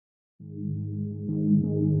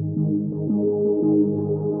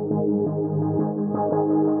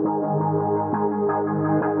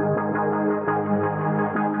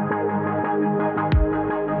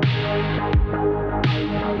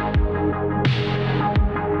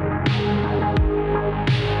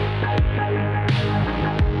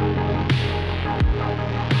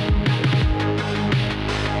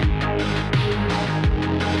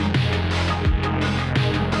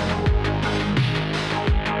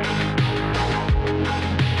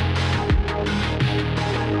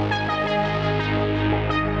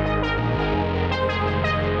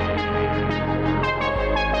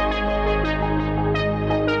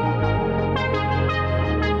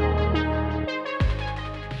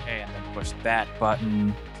push that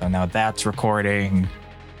button. So now that's recording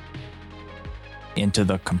into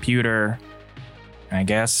the computer. And I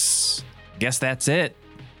guess that's it.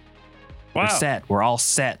 Wow. We're set. We're all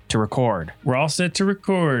set to record. We're all set to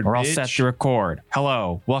record. We're all bitch. set to record.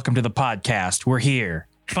 Hello. Welcome to the podcast. We're here.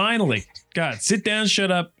 Finally. God, sit down,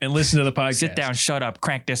 shut up, and listen to the podcast. Sit down, shut up,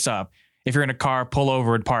 crank this up. If you're in a car, pull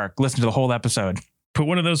over and park. Listen to the whole episode. Put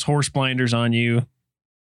one of those horse blinders on you.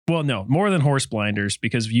 Well, no, more than horse blinders,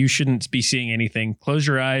 because you shouldn't be seeing anything. Close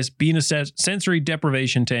your eyes, be in a sensory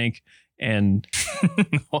deprivation tank, and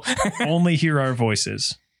only hear our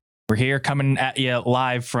voices. We're here coming at you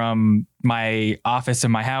live from my office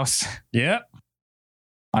in my house. Yep.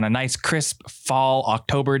 On a nice, crisp fall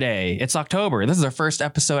October day. It's October. This is our first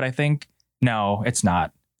episode, I think. No, it's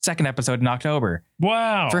not. Second episode in October.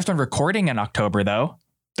 Wow. First one recording in October, though.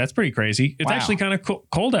 That's pretty crazy. It's Wow. actually kind of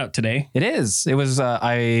cold out today. It is. It was.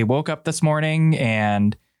 I woke up this morning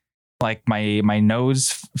and like my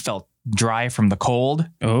nose felt dry from the cold.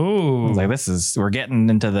 I Oh. was like, we're getting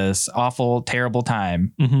into this awful, terrible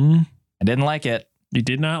time. Mm-hmm. I didn't like it. You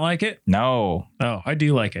did not like it? No, Oh, I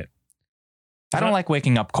do like it. I don't like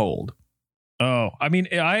waking up cold. Oh, I mean,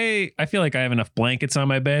 I feel like I have enough blankets on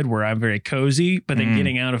my bed where I'm very cozy, but then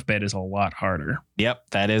getting out of bed is a lot harder.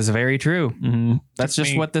 Yep, that is very true. Mm-hmm. That's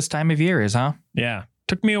just what this time of year is, huh? Yeah.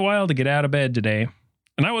 Took me a while to get out of bed today.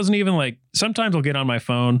 And I wasn't even like, sometimes I'll get on my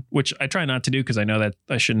phone, which I try not to do because I know that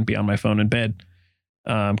I shouldn't be on my phone in bed.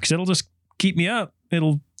 Because it'll just keep me up.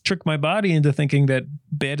 It'll trick my body into thinking that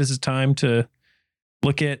bed is a time to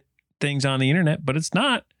look at things on the internet, but it's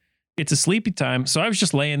not. It's a sleepy time. So I was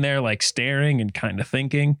just laying there like staring and kind of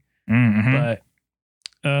thinking. Mm-hmm. But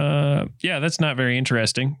yeah, that's not very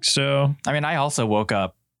interesting. So I mean, I also woke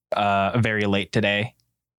up very late today.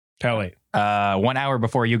 how late? 1 hour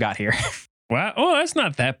before you got here. Wow. Oh, that's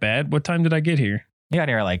not that bad. What time did I get here? You got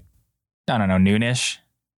here at like, I don't know, noonish.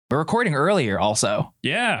 We're recording earlier also.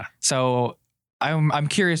 Yeah. So I'm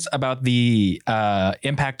curious about the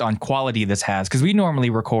impact on quality this has, because we normally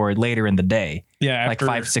record later in the day, Yeah. like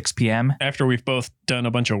 5, 6 p.m. After we've both done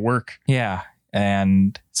a bunch of work. Yeah.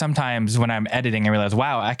 And sometimes when I'm editing, I realize,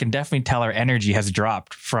 wow, I can definitely tell our energy has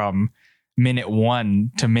dropped from minute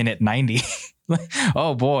 1 to minute 90.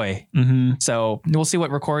 Oh boy. Mm-hmm. So we'll see what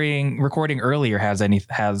recording earlier has on the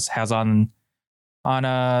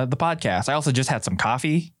podcast. I also just had some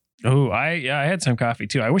coffee. Oh, I had some coffee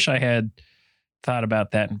too. I wish I had thought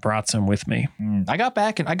about that and brought some with me. I got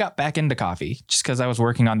back into coffee just because I was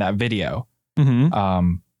working on that video.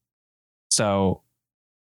 Mm-hmm. So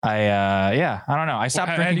I don't know. I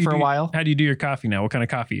stopped drinking for a while. How do you do your coffee now? What kind of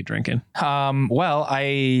coffee are you drinking? Well,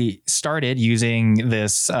 I started using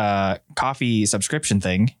this coffee subscription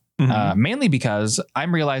thing. Mm-hmm. Mainly because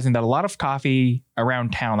I'm realizing that a lot of coffee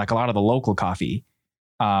around town, like a lot of the local coffee,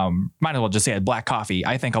 might as well just say black coffee.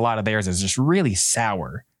 I think a lot of theirs is just really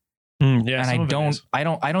sour. Yeah, And I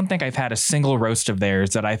don't think I've had a single roast of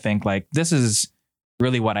theirs that I think like this is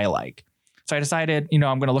really what I like. So I decided, I'm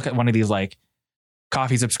going to look at one of these like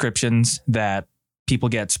coffee subscriptions that people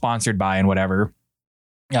get sponsored by and whatever.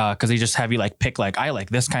 Because they just have you like pick like, I like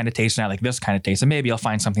this kind of taste and I like this kind of taste, and maybe I'll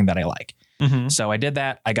find something that I like. Mm-hmm. So I did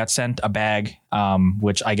that. I got sent a bag,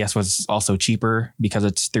 which I guess was also cheaper because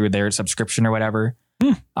it's through their subscription or whatever.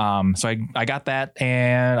 So I got that,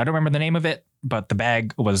 and I don't remember the name of it, but the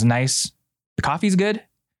bag was nice. The coffee's good.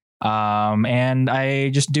 And I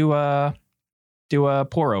just do a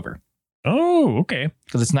pour over. Oh, okay.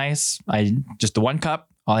 Because it's nice. I just the 1 cup.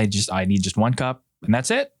 I need just 1 cup, and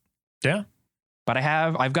that's it. Yeah. But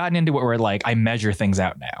I've gotten into it where like I measure things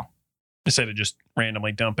out now. Instead of just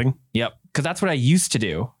randomly dumping. Yep. Because that's what I used to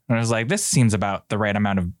do. And I was like, this seems about the right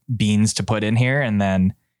amount of beans to put in here. And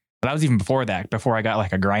then that was even before that, before I got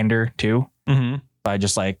like a grinder too. Mm-hmm. I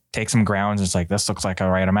just like take some grounds. It's like, this looks like a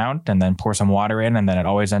right amount, and then pour some water in. And then it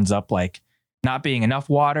always ends up like not being enough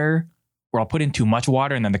water, or I'll put in too much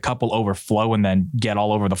water and then the cup will overflow and then get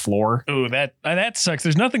all over the floor. Oh, that sucks.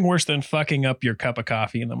 There's nothing worse than fucking up your cup of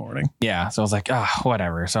coffee in the morning. Yeah. So I was like,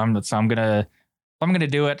 whatever. So I'm gonna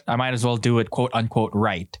do it. I might as well do it quote unquote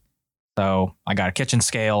right. So I got a kitchen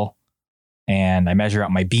scale and I measure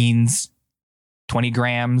out my beans, 20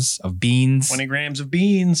 grams of beans, 20 grams of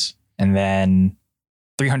beans, and then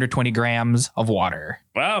 320 grams of water.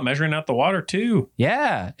 Wow, measuring out the water too.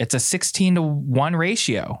 Yeah, it's a 16-to-1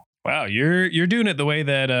 ratio. Wow, you're doing it the way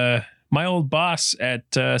that my old boss at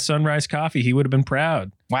Sunrise Coffee, he would have been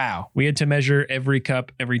proud. Wow. We had to measure every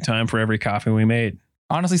cup every time for every coffee we made.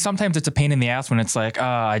 Honestly, sometimes it's a pain in the ass when it's like,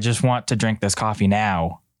 I just want to drink this coffee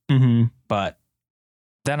now. Mm-hmm. But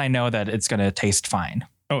then I know that it's going to taste fine.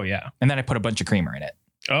 Oh, yeah. And then I put a bunch of creamer in it.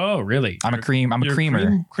 Oh, really? I'm a You're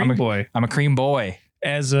creamer. Cream boy. I'm a cream boy.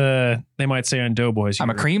 As they might say on Doughboys. I'm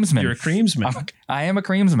a creamsman. You're a creamsman. I am a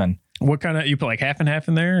creamsman. What kind of, you put like half and half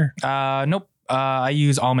in there? Nope. I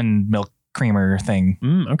use almond milk creamer thing.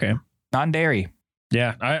 Okay. Non-dairy.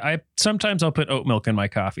 Yeah. I sometimes I'll put oat milk in my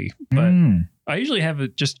coffee, but I usually have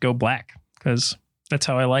it just go black because that's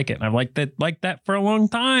how I like it. And I've liked that for a long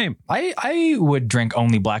time. I would drink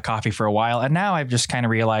only black coffee for a while, and now I've just kind of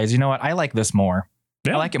realized, you know what? I like this more.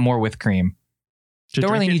 Yeah. I like it more with cream.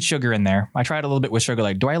 Don't really need sugar in there. I tried a little bit with sugar.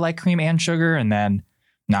 Like, do I like cream and sugar? And then,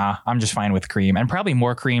 nah, I'm just fine with cream. And probably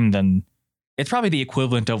more cream than, it's probably the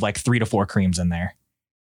equivalent of like 3 to 4 creams in there.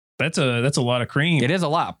 That's a lot of cream. It is a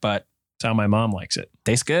lot, but that's how my mom likes it.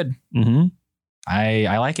 Tastes good. Mm-hmm.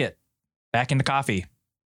 I like it. Back into coffee.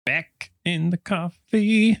 Back in the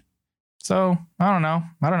coffee. So I don't know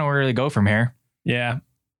where to really go from here. Yeah.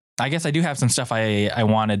 I guess I do have some stuff I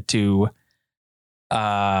wanted to,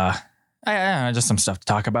 just some stuff to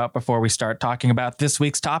talk about before we start talking about this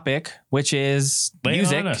week's topic, which is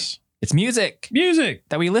music. It's music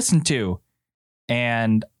that we listen to.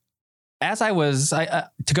 And as I was,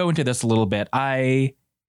 to go into this a little bit, I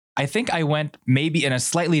think I went maybe in a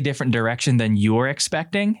slightly different direction than you were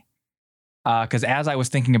expecting. Because as I was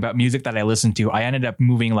thinking about music that I listened to, I ended up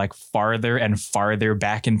moving like farther and farther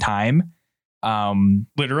back in time.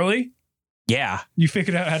 Literally? Yeah. You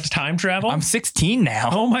figured out how to time travel? I'm 16 now.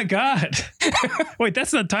 Oh my God. Wait,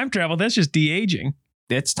 that's not time travel. That's just de-aging.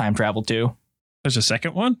 It's time travel too. There's a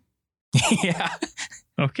second one? Yeah.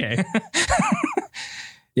 Okay.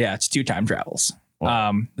 Yeah, it's 2 time travels.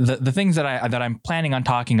 Wow. The things that I'm planning on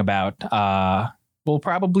talking about will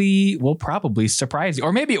probably surprise you,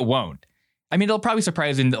 or maybe it won't. I mean, it'll probably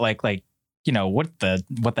surprise you that like what the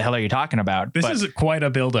hell are you talking about? This is quite a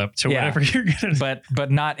buildup to whatever you're gonna.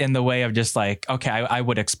 But not in the way of just like, okay, I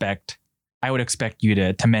would expect you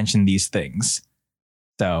to mention these things.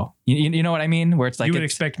 So you know what I mean? Where it's like, you would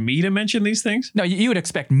expect me to mention these things? No, you would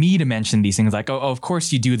expect me to mention these things. Like, oh, of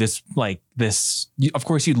course you do this, like this. Of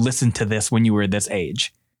course you listened to this when you were this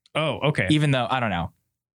age. Oh, okay. Even though, I don't know.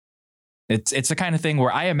 It's the kind of thing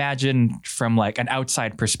where I imagine from like an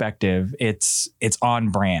outside perspective, it's on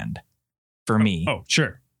brand for me. Oh,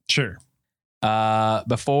 sure.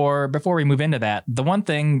 Before we move into that,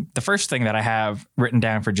 the first thing that I have written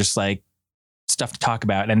down for just like stuff to talk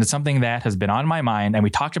about, and it's something that has been on my mind, and we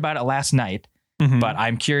talked about it last night, but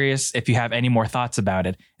I'm curious if you have any more thoughts about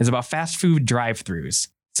it, is about fast food drive-thrus.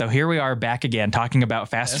 So here we are back again talking about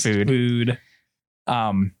fast food.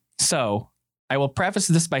 So I will preface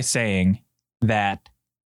this by saying that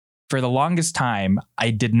for the longest time,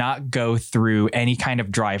 I did not go through any kind of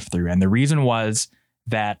drive-thru. And the reason was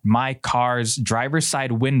that my car's driver's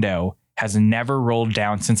side window has never rolled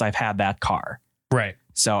down since I've had that car. Right.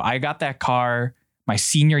 So I got that car my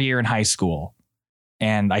senior year in high school,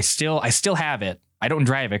 and I still have it. I don't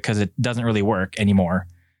drive it because it doesn't really work anymore.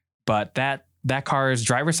 But that car's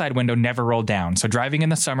driver's side window never rolled down. So driving in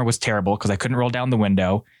the summer was terrible because I couldn't roll down the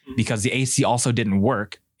window because the AC also didn't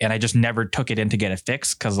work. And I just never took it in to get it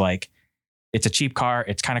fixed because like it's a cheap car.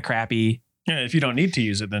 It's kind of crappy. Yeah, if you don't need to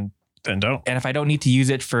use it, then don't. And if I don't need to use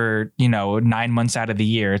it for, 9 months out of the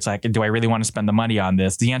year, it's like, do I really want to spend the money on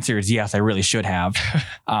this? The answer is yes, I really should have.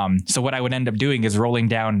 So what I would end up doing is rolling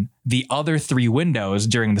down the other 3 windows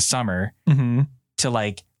during the summer to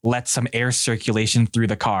like let some air circulation through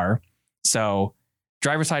the car. So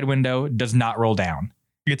driver's side window does not roll down.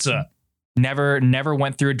 It's never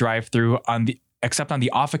went through a drive-through except on the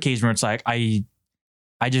off occasion where it's like,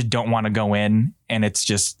 I just don't want to go in, and it's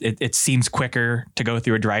just, it seems quicker to go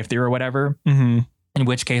through a drive-through or whatever. In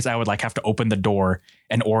which case I would like have to open the door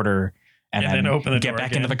and order and then open get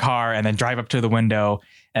back into the car and then drive up to the window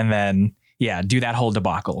and then, do that whole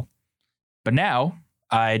debacle. But now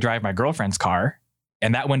I drive my girlfriend's car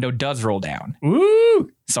and that window does roll down. Woo!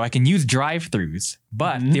 So I can use drive-thrus.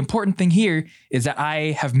 But the important thing here is that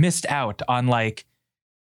I have missed out on like,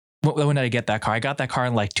 when did I get that car? I got that car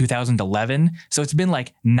in like 2011. So it's been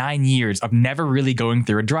like 9 years of never really going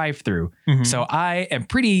through a drive-through. So I am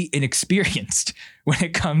pretty inexperienced when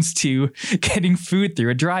it comes to getting food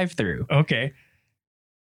through a drive-through. Okay.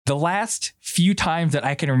 The last few times that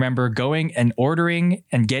I can remember going and ordering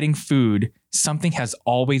and getting food, something has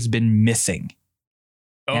always been missing.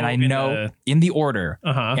 And I know in the order,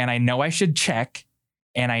 and I know I should check,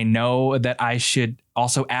 and I know that I should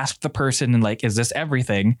also ask the person and like, is this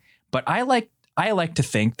everything? But I like to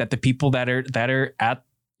think that the people that are at,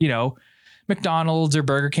 McDonald's or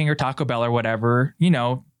Burger King or Taco Bell or whatever,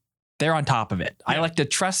 they're on top of it. Yeah. I like to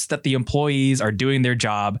trust that the employees are doing their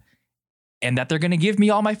job and that they're going to give me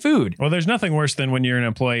all my food. Well, there's nothing worse than when you're an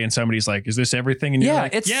employee and somebody's like, "Is this everything?" And you're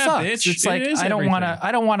like, it "Yeah, sucks. bitch, It's like it is I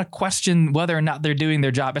don't want to question whether or not they're doing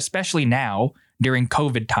their job, especially now during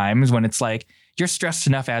COVID times when it's like you're stressed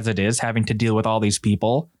enough as it is having to deal with all these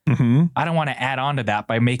people. Mm-hmm. I don't want to add on to that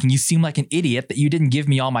by making you seem like an idiot that you didn't give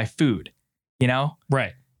me all my food, you know?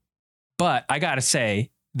 Right. But I got to say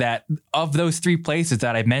that of those 3 places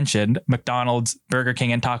that I mentioned, McDonald's, Burger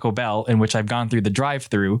King, and Taco Bell, in which I've gone through the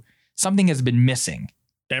drive-through, something has been missing.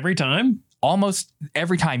 Every time? Almost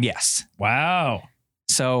every time, yes. Wow.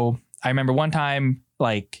 So I remember one time,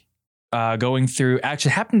 like going through.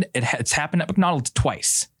 Actually, it's happened at McDonald's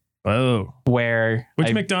twice. Oh. Where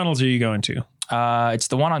which McDonald's are you going to? It's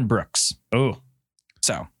the one on Brooks. Oh.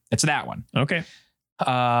 So it's that one. Okay.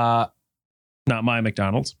 Not my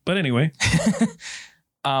McDonald's, but anyway.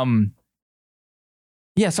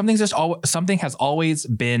 Yeah, something has always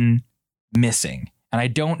been missing, and I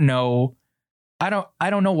don't know. I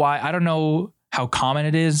don't know why. I don't know how common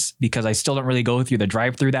it is because I still don't really go through the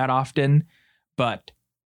drive-through that often. But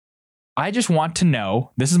I just want to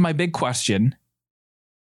know. This is my big question.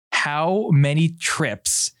 How many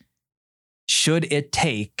trips should it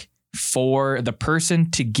take for the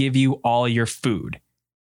person to give you all your food?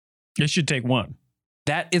 It should take one.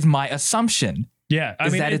 That is my assumption. Yeah, I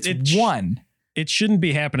mean, it's one. It shouldn't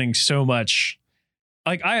be happening so much.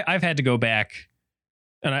 Like I've had to go back,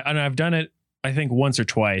 and I've done it, I think, once or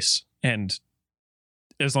twice. And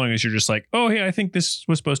as long as you're just like, oh, hey, I think this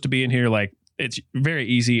was supposed to be in here, like it's very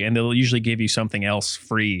easy, and they'll usually give you something else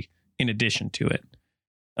free in addition to it.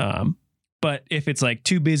 But if it's like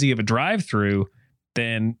too busy of a drive-through,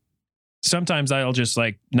 then sometimes I'll just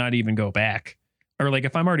like not even go back. Or like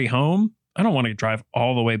if I'm already home, I don't want to drive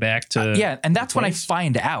all the way back to yeah, and that's when I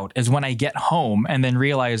find out is when I get home and then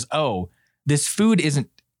realize, oh, this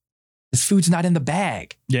food's not in the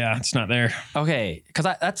bag. Yeah, it's not there. Okay, because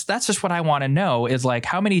that's just what I want to know is like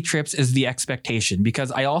how many trips is the expectation?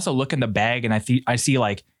 Because I also look in the bag and I see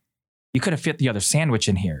like you could have fit the other sandwich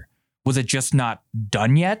in here. Was it just not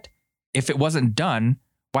done yet? If it wasn't done,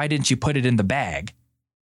 why didn't you put it in the bag?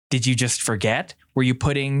 Did you just forget? Were you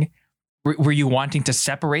wanting to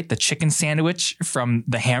separate the chicken sandwich from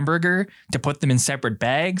the hamburger to put them in separate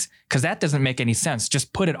bags? Because that doesn't make any sense.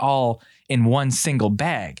 Just put it all in one single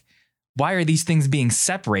bag. Why are these things being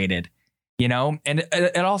separated? You know, and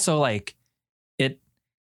it also like it.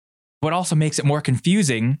 What also makes it more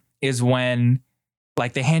confusing is when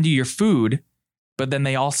like they hand you your food, but then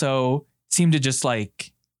they also seem to just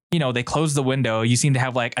like, you know, they close the window. You seem to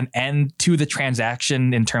have like an end to the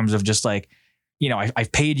transaction in terms of just like, you know,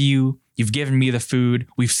 I've paid you. You've given me the food.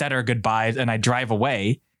 We've said our goodbyes, and I drive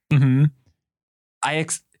away. Mm-hmm.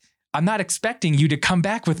 I'm not expecting you to come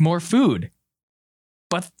back with more food,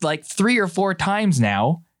 but like 3 or 4 times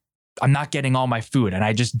now, I'm not getting all my food, and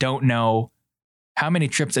I just don't know how many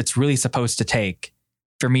trips it's really supposed to take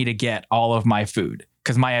for me to get all of my food.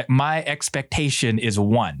 Because my expectation is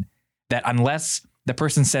one, that unless the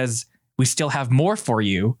person says we still have more for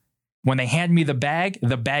you, when they hand me the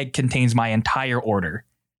bag contains my entire order.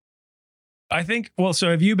 I think, well, so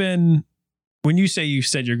have you been, when you say you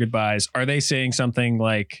said your goodbyes, are they saying something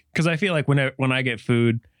like, because I feel like when I get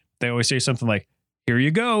food, they always say something like, here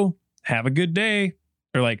you go, have a good day,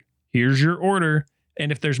 or like, here's your order.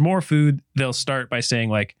 And if there's more food, they'll start by saying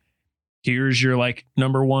like, here's your like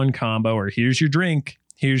number 1 combo, or here's your drink,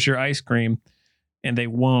 here's your ice cream. And they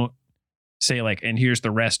won't say like, and here's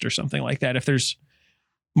the rest or something like that if there's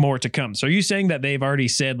more to come. So are you saying that they've already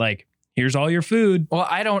said like, here's all your food? Well,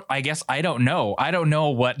 I guess I don't know. I don't know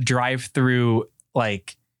what drive-through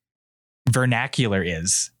like vernacular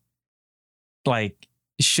is. Like,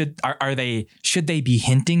 should they be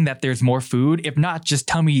hinting that there's more food? If not, just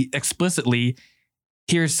tell me explicitly,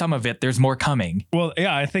 here's some of it, there's more coming. Well,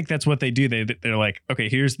 yeah, I think that's what they do. They're like, okay,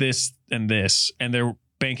 here's this, and they're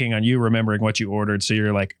banking on you remembering what you ordered. So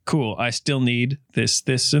you're like, cool, I still need this,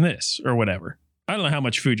 and this, or whatever. I don't know how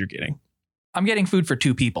much food you're getting. I'm getting food for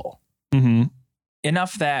 2 people. Mm-hmm.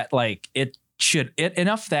 Enough that like it should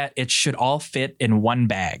all fit in one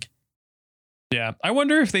bag. Yeah. I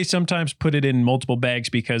wonder if they sometimes put it in multiple bags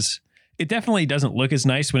because it definitely doesn't look as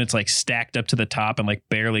nice when it's like stacked up to the top and like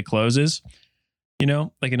barely closes, you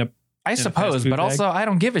know, like I suppose, but also I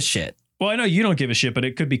don't give a shit. Well, I know you don't give a shit, but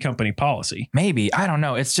it could be company policy. Maybe. I don't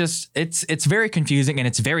know. It's just, it's very confusing and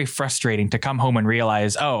it's very frustrating to come home and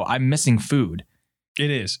realize, oh, I'm missing food. It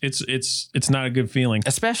is. It's not a good feeling.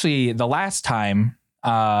 Especially the last time,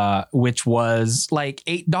 which was like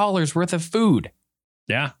 $8 worth of food.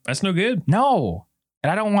 Yeah, that's no good. No. And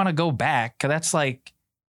I don't want to go back because it's like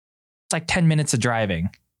 10 minutes of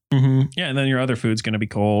driving. Yeah, and then your other food's going to be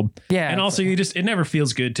cold. Yeah. And also, it never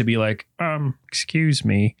feels good to be like, excuse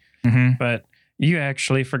me, Mhm. but you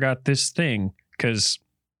actually forgot this thing. Because,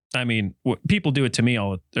 I mean, people do it to me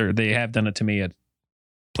or they have done it to me at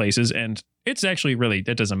places, and it's actually really,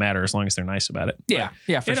 it doesn't matter as long as they're nice about it. Yeah.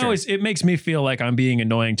 Yeah. For It sure. it makes me feel like I'm being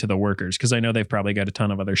annoying to the workers because I know they've probably got a ton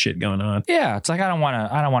of other shit going on. Yeah. It's like, I don't want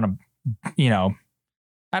to, I don't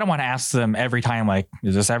want to ask them every time, like,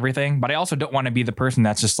 is this everything? But I also don't want to be the person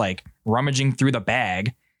that's just like rummaging through the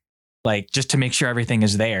bag, like just to make sure everything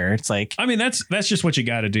is there. It's like, I mean, that's just what you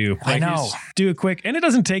got to do. I Like, know. just do it quick, and it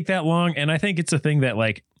doesn't take that long. And I think it's a thing that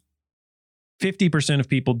like 50% of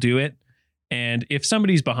people do it. And if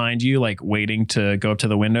somebody's behind you, like waiting to go up to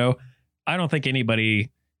the window, I don't think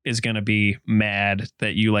anybody is going to be mad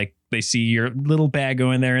that you like, they see your little bag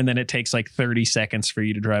go in there and then it takes like 30 seconds for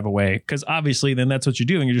you to drive away. Because obviously then that's what you're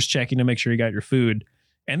doing. You're just checking to make sure you got your food.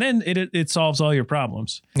 And then it solves all your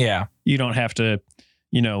problems. yeah. You don't have to,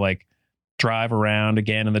 like drive around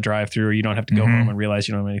again in the drive through. You don't have to go Mhm. home and realize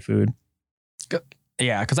you don't have any food.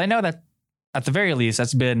 Yeah. Because I know that at the very least,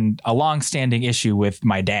 that's been a long-standing issue with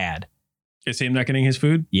my dad. Is him not getting his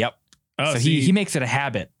food? Yep. Oh, So see, he makes it a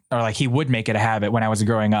habit, or like he would make it a habit when I was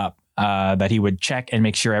growing up, that he would check and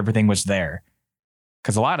make sure everything was there.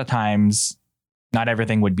 Because a lot of times, not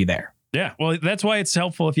everything would be there. yeah. Well, that's why it's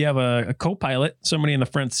helpful if you have a co-pilot, somebody in the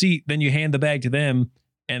front seat, then you hand the bag to them.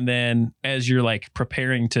 And then as you're like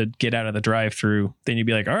preparing to get out of the drive through, then you'd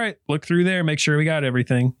be like, all right, look through there, make sure we got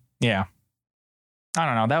everything. Yeah. I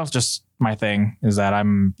don't know. That was just my thing, is that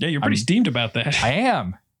Yeah, you're pretty I'm- steamed about that. I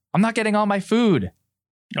am. I'm not getting all my food.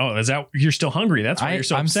 Oh, is that you're still hungry? That's why you're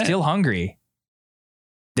so I'm upset. still hungry.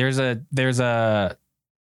 There's a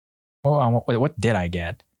what did I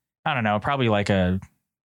get? I don't know. Probably like a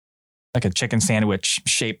chicken sandwich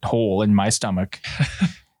shaped hole in my stomach Because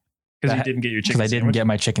you that- didn't get your because chicken I didn't sandwich? get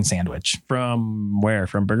my chicken sandwich. From where?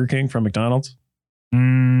 From Burger King? From McDonald's?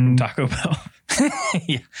 Mm, Taco Bell?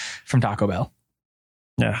 yeah, from Taco Bell.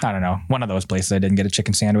 Yeah. I don't know. One of those places I didn't get a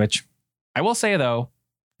chicken sandwich. I will say though,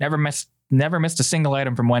 never missed a single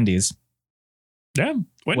item from Wendy's. Yeah.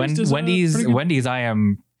 Wendy's, Wendy's,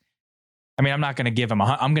 I'm not going to give them,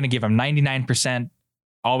 I'm going to give them 99%,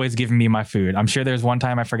 always giving me my food. I'm sure there's one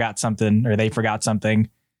time I forgot something or they forgot something.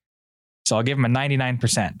 So I'll give them a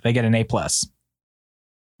 99%. They get an A+.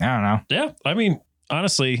 I don't know. Yeah. I mean,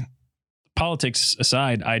 honestly, politics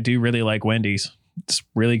aside, I do really like Wendy's. It's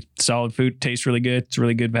really solid food, tastes really good. It's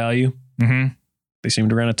really good value. Mm-hmm. They seem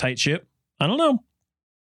to run a tight ship. I don't know.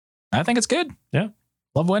 I think it's good. Yeah.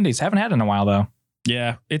 Love Wendy's. Haven't had it in a while though.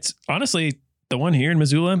 Yeah. It's honestly the one here in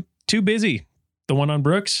Missoula, too busy. The one on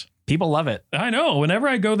Brooks. People love it. I know. Whenever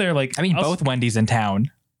I go there, like, I mean, both Wendy's in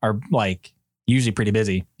town are like usually pretty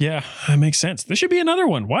busy. Yeah, that makes sense. There should be another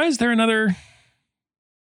one. Why is there another?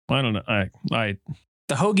 I don't know.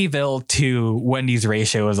 The Hoagieville to Wendy's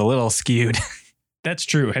ratio is a little skewed. That's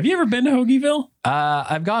true. Have you ever been to Hoagieville?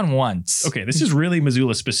 I've gone once. Okay, this is really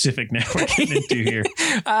Missoula specific now we're getting into here.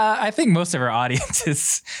 I think most of our audience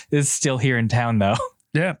is still here in town though.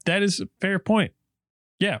 Yeah, that is a fair point.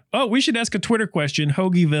 Yeah. Oh, we should ask a Twitter question.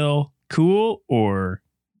 Hoagieville, cool or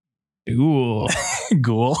ghoul?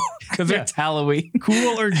 Ghoul. Because Yeah. it's Halloween.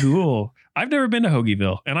 Cool or ghoul? I've never been to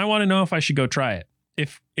Hoagieville, and I want to know if I should go try it.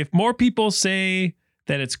 If more people say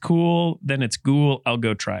that it's cool than it's ghoul, I'll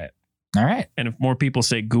go try it. All right. And if more people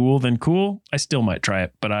say ghoul than cool, I still might try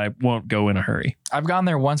it, but I won't go in a hurry. I've gone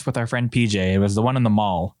there once with our friend PJ. It was the one in the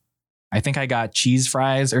mall. I think I got cheese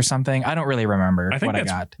fries or something. I don't really remember I think what I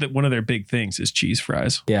that's got. that one of their big things is cheese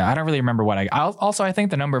fries. Yeah, I don't really remember what I got. Also, I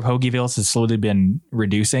think the number of Hoagievilles has slowly been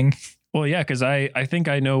reducing. Well, yeah, because I think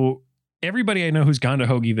I know everybody I know who's gone to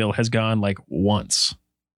Hoagieville has gone like once.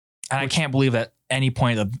 And I can't believe that any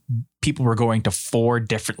point of people were going to 4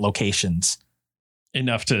 different locations.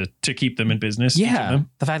 Enough to keep them in business. each of Yeah. them.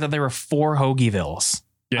 The fact that there were 4 Hoagievilles.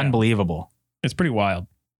 Yeah. Unbelievable. It's pretty wild.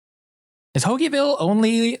 Is Hoagieville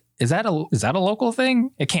only, is that a local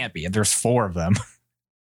thing? It can't be. There's 4 of them.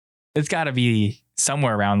 It's got to be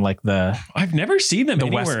somewhere around like I've never seen them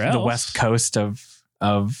anywhere else. the west coast of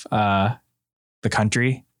the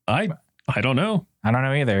country. I don't know. I don't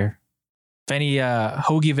know either. If any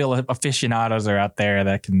Hoagieville aficionados are out there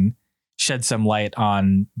that can shed some light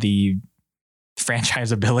on the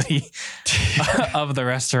franchisability of the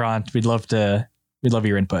restaurant, we'd love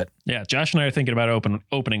your input. Yeah, Josh and I are thinking about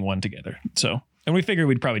opening one together. So, and we figured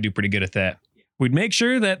we'd probably do pretty good at that. We'd make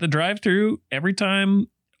sure that the drive-through, every time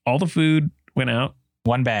all the food went out,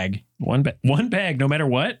 One bag. one bag, no matter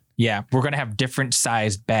what. Yeah, we're gonna have different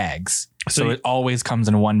sized bags, so So- it always comes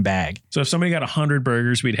in one bag. So if somebody got 100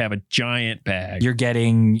 burgers, we'd have a giant bag. You're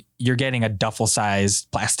getting a duffel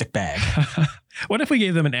sized plastic bag. What if we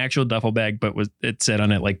gave them an actual duffel bag, but it said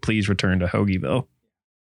on it like, "Please return to Hoagieville"?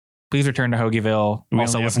 Please return to Hoagieville. We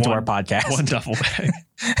Also only have listen to one- our podcast. One duffel bag.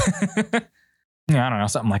 Yeah, I don't know,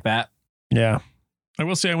 something like that. Yeah. I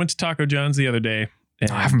will say I went to Taco John's the other day. And,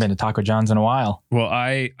 I haven't been to Taco John's in a while. well,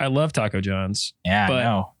 I love Taco John's. Yeah, But- I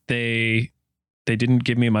know. They didn't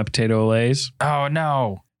give me my potato olays. Oh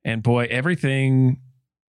no. And boy, everything,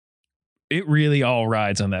 it really all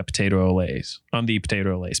rides on that potato olays, on the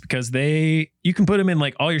potato olays, because you can put them in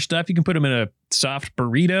like all your stuff. You can put them in a soft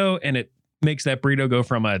burrito and it makes that burrito go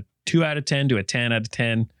from a 2 out of 10 to a 10 out of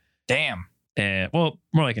 10. Damn. And well,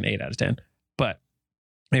 more like an 8 out of 10. But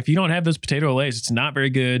if you don't have those potato olays, it's not very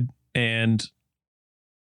good. And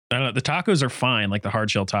I don't know, the tacos are fine, like the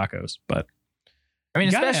hard shell tacos, but I mean,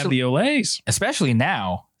 you gotta have the olays. especially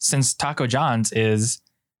now, since Taco John's is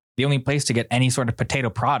the only place to get any sort of potato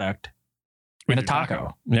product in a With your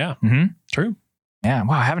taco. Yeah, Mm-hmm. true. Yeah.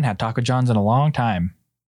 Wow. I haven't had Taco John's in a long time.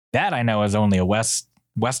 That I know is only a west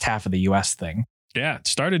half of the U.S. thing. Yeah, it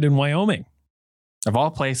started in Wyoming. Of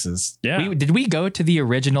all places. Yeah. Did we go to the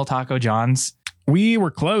original Taco John's? We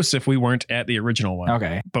were close if we weren't at the original one.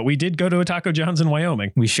 Okay. But we did go to a Taco John's in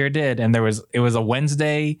Wyoming. We sure did. And it was a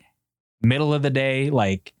Wednesday, middle of the day,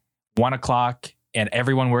 like 1:00, and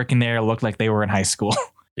everyone working there looked like they were in high school.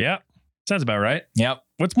 Yeah, sounds about right. Yep.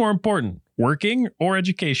 What's more important, working or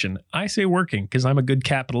education? I say working because I'm a good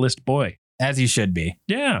capitalist boy. As you should be.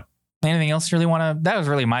 Yeah, Anything else you really want to? That was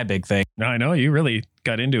really my big thing. I know you really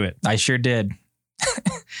got into it. I sure did.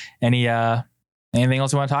 Anything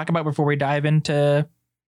else you want to talk about before we dive into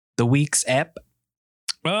the week's ep?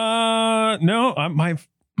 No, my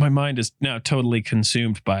mind is now totally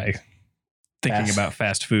consumed by thinking Fast. about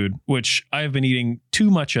fast food, which I've been eating too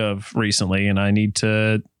much of recently, and I need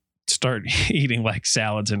to start eating like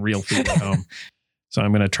salads and real food at home. So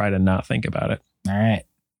I'm going to try to not think about it. All right.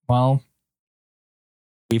 Well,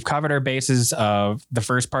 we've covered our bases of the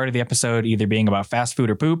first part of the episode either being about fast food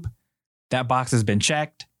or poop. That box has been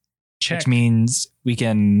checked, Check. which means we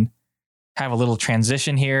can have a little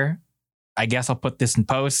transition here. I guess I'll put this in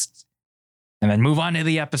post and then move on to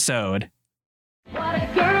the episode. What a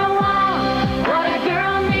girl wants, what a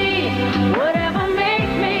girl needs, whatever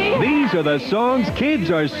makes me. These are the songs kids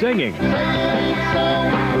are singing.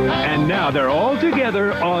 And now they're all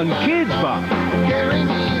together on Kids Bop.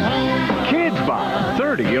 Kids Bop,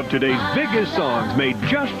 30 of today's biggest songs made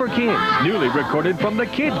just for kids. Newly recorded from the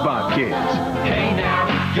Kids Bop Kids. Hey now,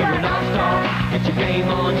 you're an all-star. Get your game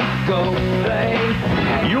on, go play.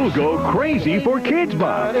 You'll go crazy for Kids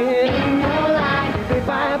Bop. You believe in life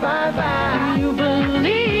after We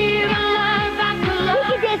love.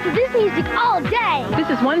 can dance to this music all day. This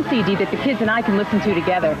is one CD that the kids and I can listen to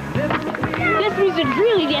together. This music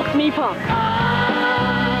really gets me pumped.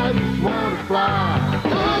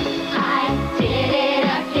 I did it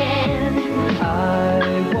again.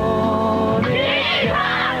 I want it.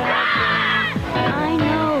 I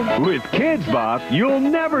know. With Kids Bop, you'll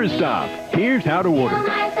never stop. Here's how to order.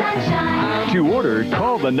 My sunshine. To order,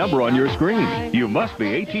 call the number on your screen. You must be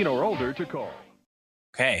 18 or older to call.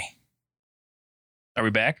 Okay. Are we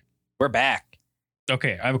back? We're back.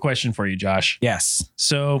 Okay, I have a question for you, Josh. Yes.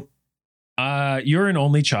 So, you're an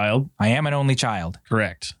only child, I am an only child.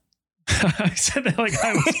 correct? I said that like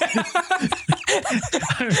I was.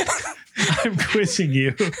 I'm quizzing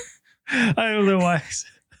you. I don't know why.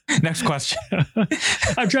 Next question.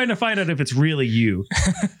 I'm trying to find out if it's really you.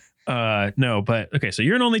 No, but okay. So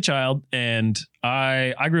you're an only child, and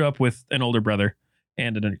I grew up with an older brother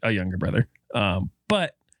and a younger brother.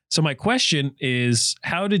 But so my question is,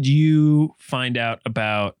 how did you find out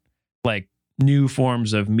about like new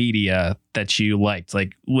forms of media that you liked,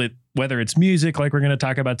 like with whether it's music, like we're going to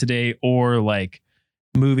talk about today, or like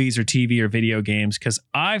movies or TV or video games? Because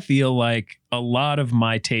I feel like a lot of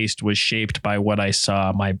my taste was shaped by what I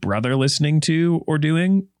saw my brother listening to or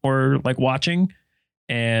doing or like watching.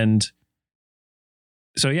 And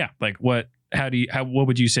so, yeah, like what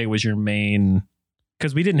would you say was your main,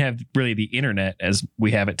 because we didn't have really the internet as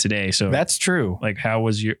we have it today. So That's true. like, how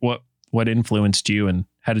was what influenced you and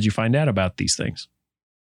how did you find out about these things?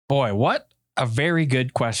 Boy, what a very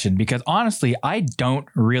good question, because honestly, I don't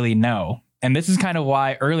really know. And this is kind of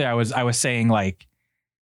why earlier I was saying like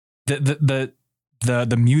the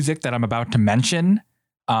music that I'm about to mention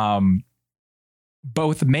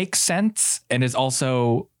both makes sense and is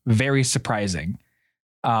also very surprising.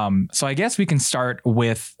 So I guess we can start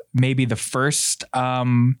with maybe the first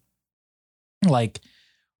like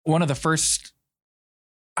one of the first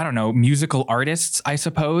I don't know, musical artists, I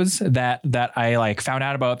suppose, that I like found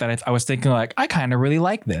out about that I was thinking like, I kind of really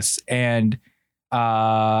like this. And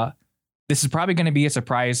this is probably going to be a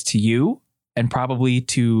surprise to you and probably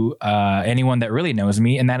to anyone that really knows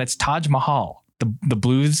me, and that it's Taj Mahal, the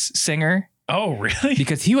blues singer. Oh, really?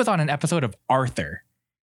 Because he was on an episode of Arthur.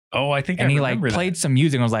 Oh, I think and I he remember like played some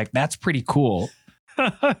music and was like, that's pretty cool.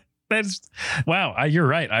 that. That's wow. You're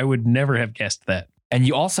right. I would never have guessed that. And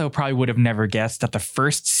you also probably would have never guessed that the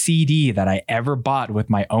first CD that I ever bought with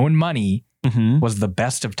my own money was the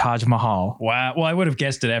best of Taj Mahal. Wow. Well, I would have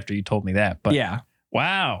guessed it after you told me that, but yeah.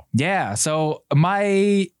 Wow. Yeah. So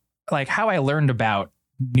how I learned about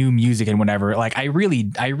new music and whatever, like I really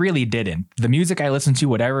didn't. The music I listened to,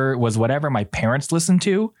 whatever my parents listened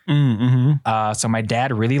to. So my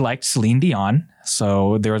dad really liked Celine Dion.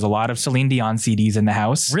 So there was a lot of Celine Dion CDs in the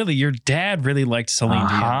house. Really? Your dad really liked Celine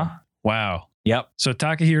Dion? Wow. Yep. So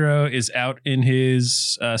Takahiro is out in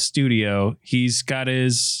his studio. He's got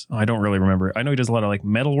his, I don't really remember. I know he does a lot of like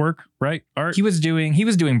metal work, right? Art. He was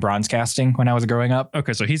doing bronze casting when I was growing up.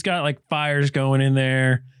 Okay. So he's got like fires going in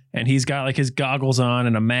there, and he's got like his goggles on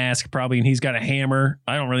and a mask probably, and he's got a hammer.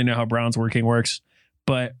 I don't really know how bronze working works,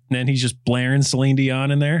 but then he's just blaring Celine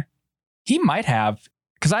Dion in there. He might have,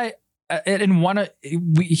 because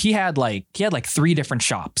he had like 3 different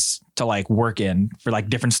shops to like work in for like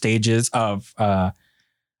different stages of the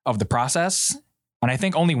process. And I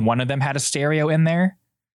think only one of them had a stereo in there.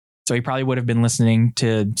 So he probably would have been listening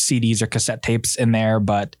to CDs or cassette tapes in there.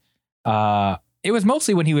 But it was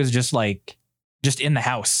mostly when he was just in the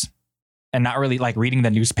house and not really like reading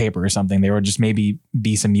the newspaper or something. There would just maybe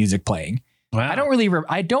be some music playing. Wow.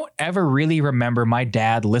 I don't ever really remember my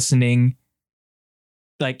dad listening,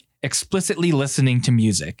 like explicitly listening to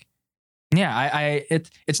music. Yeah,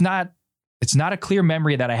 it's not a clear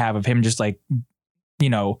memory that I have of him just like,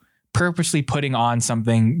 purposely putting on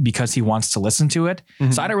something because he wants to listen to it.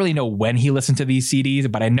 So I don't really know when he listened to these CDs,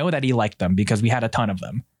 but I know that he liked them because we had a ton of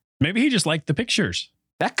them. Maybe he just liked the pictures.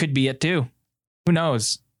 That could be it too. Who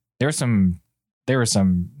knows? There were some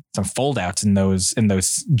fold outs in those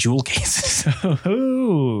jewel cases.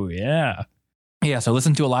 Oh, yeah. Yeah, so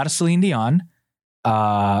listen to a lot of Celine Dion.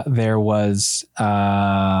 There was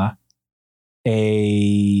So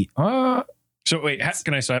wait,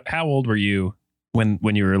 can I stop? How old were you when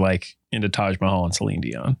you were like into Taj Mahal and Celine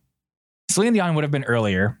Dion? Celine Dion would have been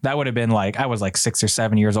earlier. That would have been like, I was like 6 or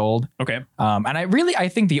 7 years old. Okay. And I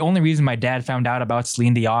think the only reason my dad found out about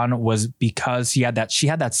Celine Dion was because she had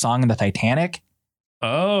that song in the Titanic.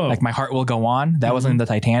 Oh, like My Heart Will Go On. That was in the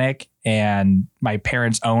Titanic. And my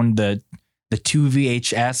parents owned the 2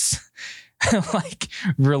 VHS like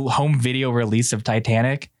home video release of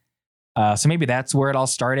Titanic. So maybe that's where it all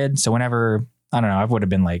started. So whenever, I don't know, I would have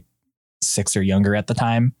been like 6 or younger at the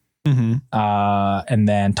time. And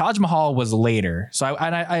then Taj Mahal was later. So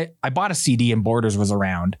I bought a CD and Borders was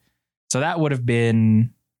around. So that would have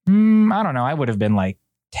been, I don't know, I would have been like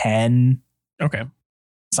 10. Okay.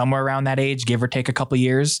 Somewhere around that age, give or take a couple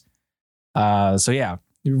years. So yeah,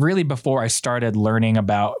 really before I started learning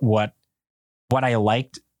about what I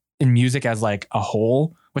liked in music as like a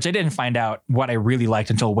whole, which I didn't find out what I really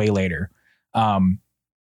liked until way later.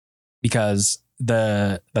 Because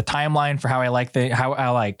the timeline for how I like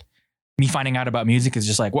me finding out about music is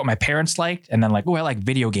just like what my parents liked. And then like, oh, I like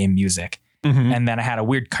video game music. And then I had a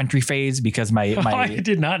weird country phase because my I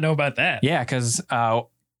did not know about that. Yeah. Cause,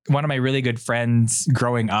 one of my really good friends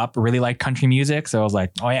growing up really liked country music. So I was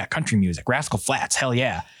like, oh yeah, country music, Rascal Flatts. Hell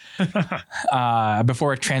yeah.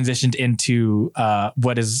 Before it transitioned into,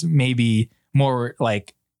 what is maybe more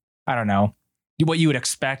like, I don't know, what you would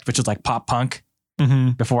expect, which is like pop punk.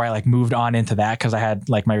 Before I like moved on into that, because I had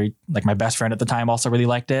like my best friend at the time also really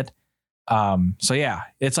liked it. So yeah,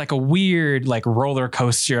 it's like a weird like roller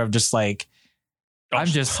coaster of just like I'm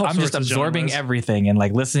just absorbing everything and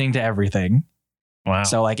like listening to everything. Wow.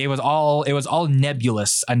 So like it was all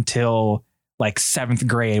nebulous until like 7th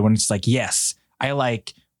grade when it's like, yes, I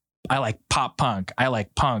like pop punk, I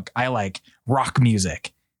like punk, I like rock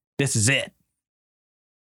music. This is it.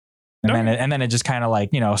 And then it just kind of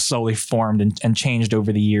like, slowly formed and changed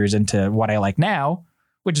over the years into what I like now,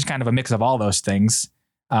 which is kind of a mix of all those things.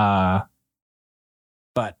 But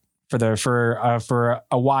for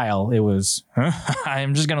a while it was,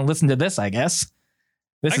 I'm just going to listen to this, I guess.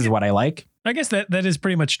 This is what I like. I guess that is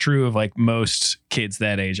pretty much true of like most kids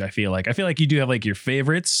that age. I feel like you do have like your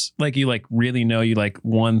favorites, like you like really know you like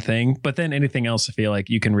one thing, but then anything else, I feel like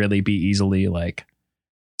you can really be easily like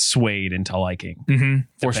swayed into liking,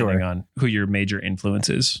 for sure, depending on who your major influence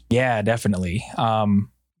is. Yeah, definitely.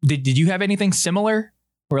 Did you have anything similar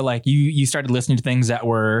where like you started listening to things that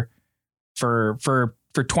were for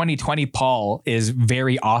for 2020 Paul is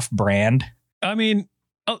very off brand. I mean,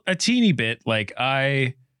 a teeny bit. Like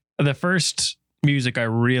the first music I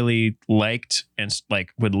really liked and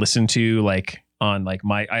like would listen to like on like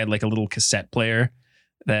I had like a little cassette player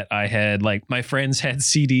that I had, like my friends had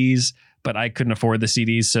CDs, but I couldn't afford the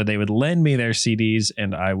CDs. So they would lend me their CDs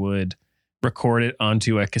and I would record it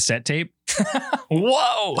onto a cassette tape.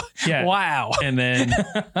 Whoa. Yeah. Wow. And then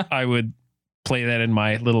I would play that in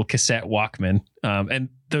my little cassette Walkman. And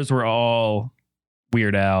those were all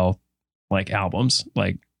Weird Al like albums.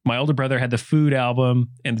 Like my older brother had the Food album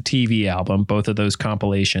and the TV album, both of those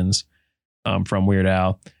compilations from Weird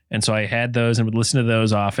Al. And so I had those and would listen to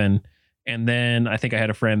those often. And then I think I had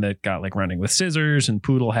a friend that got like Running with Scissors and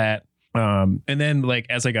Poodle Hat. And then like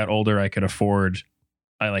as I got older, I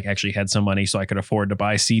like actually had some money, so I could afford to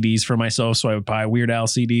buy CDs for myself. So I would buy Weird Al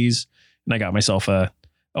CDs, and I got myself a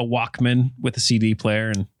Walkman with a CD player.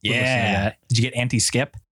 And would listen to that. Did you get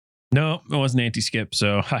anti-skip? No, it wasn't anti-skip,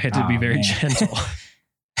 so I had to be very gentle.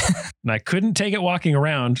 And I couldn't take it walking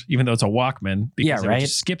around, even though it's a Walkman, because it would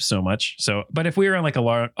just skip so much. So, but if we were on like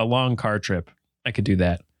a long car trip, I could do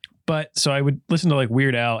that. But so I would listen to like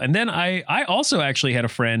Weird Al, and then I also actually had a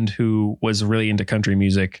friend who was really into country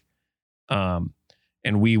music.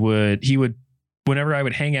 And he would, whenever I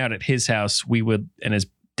would hang out at his house, and his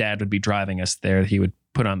dad would be driving us there, he would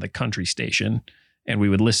put on the country station and we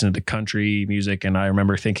would listen to country music. And I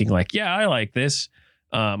remember thinking like, yeah, I like this.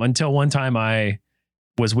 Until one time I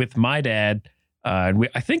was with my dad. And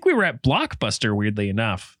I think we were at Blockbuster, weirdly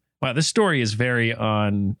enough. Wow, this story is very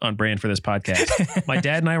on brand for this podcast. My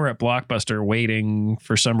dad and I were at Blockbuster waiting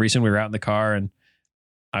for some reason. We were out in the car and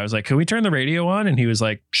I was like, can we turn the radio on? And he was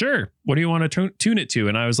like, sure. What do you want to tune it to?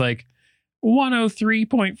 And I was like,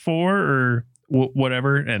 103.4 or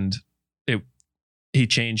whatever. And he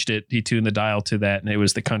changed it. He tuned the dial to that. And it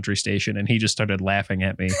was the country station. And he just started laughing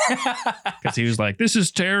at me because he was like, this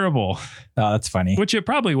is terrible. Oh, that's funny. Which it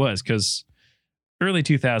probably was, because early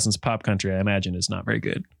 2000s pop country, I imagine, is not very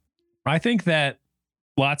good. I think that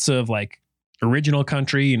lots of like original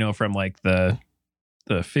country, from like the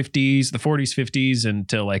 50s, the 40s, 50s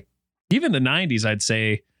until like even the 90s, I'd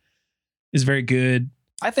say is very good.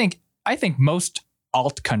 I think most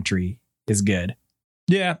alt country is good.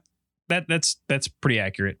 Yeah, that's pretty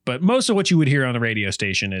accurate. But most of what you would hear on the radio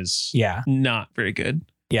station is not very good.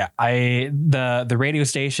 Yeah, the radio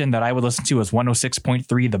station that I would listen to was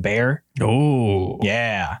 106.3 The Bear. Oh,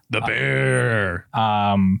 yeah, The Bear.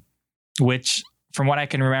 Which from what I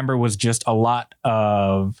can remember was just a lot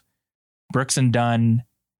of Brooks and Dunn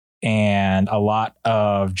and a lot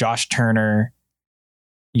of Josh Turner.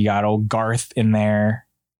 You got old Garth in there.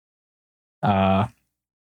 Yeah,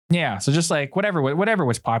 so just like whatever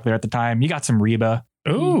was popular at the time. You got some Reba.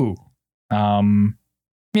 Ooh.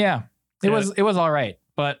 Yeah. It was all right.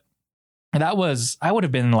 But I would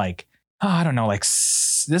have been like, I don't know, like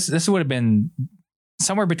this would have been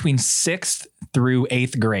somewhere between 6th through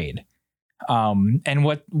 8th grade. And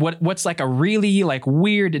what's like a really like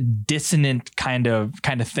weird dissonant kind of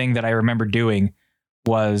thing that I remember doing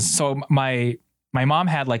was, so my mom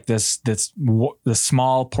had like this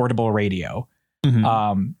small portable radio.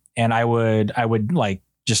 Mm-hmm. And I would like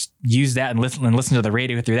just use that and listen to the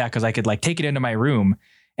radio through that, because I could like take it into my room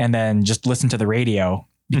and then just listen to the radio,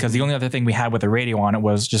 because the only other thing we had with the radio on it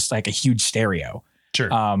was just like a huge stereo. Sure.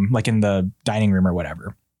 Like in the dining room or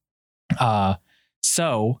whatever.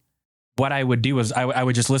 So what I would do was I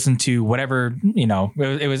would just listen to whatever,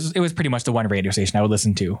 it was pretty much the one radio station I would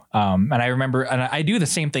listen to. And I remember, and I do the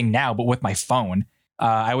same thing now, but with my phone.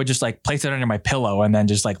 I would just like place it under my pillow and then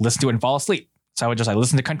just like listen to it and fall asleep. So I would just like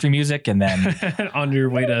listen to country music and then on your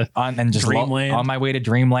way to Dreamland. On my way to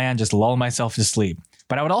Dreamland, just lull myself to sleep.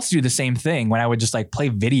 But I would also do the same thing when I would just like play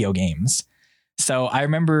video games. So I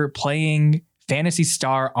remember playing Phantasy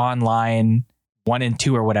Star Online 1 and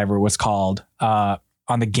 2 or whatever it was called on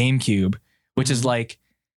the GameCube, which is like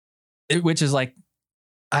I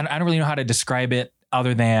don't really know how to describe it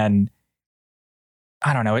other than,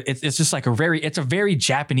 I don't know. It's just like a very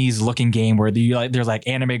Japanese looking game where there's like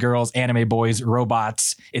anime girls, anime boys,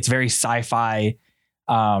 robots. It's very sci-fi.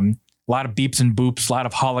 A lot of beeps and boops, a lot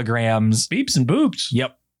of holograms. Beeps and boops.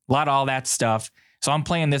 Yep. A lot of all that stuff. So I'm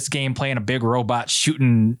playing this game, playing a big robot,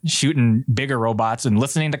 shooting bigger robots and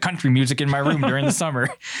listening to country music in my room during the summer,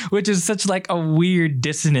 which is such like a weird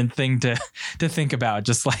dissonant thing to think about.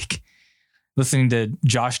 Just like listening to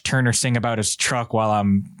Josh Turner sing about his truck while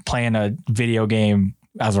I'm playing a video game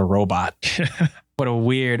as a robot. What a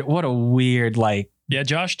weird like. Yeah,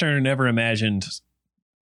 Josh Turner never imagined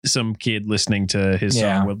some kid listening to his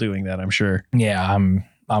song while doing that, I'm sure. Yeah,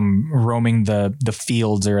 I'm roaming the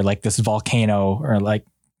fields or like this volcano or like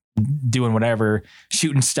doing whatever,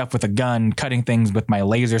 shooting stuff with a gun, cutting things with my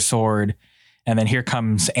laser sword. And then here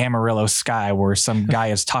comes Amarillo Sky, where some guy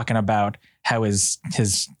is talking about how his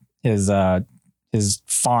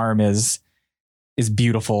farm is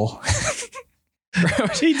beautiful.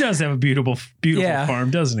 He does have a beautiful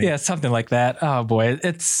farm, doesn't he? Yeah, something like that. Oh boy,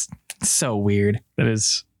 it's so weird.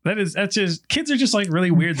 That's just, kids are just like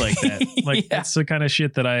really weird like that. Like Yeah. that's the kind of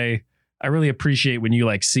shit that I really appreciate when you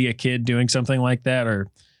like see a kid doing something like that, or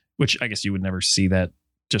which I guess you would never see that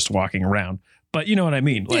just walking around. But you know what I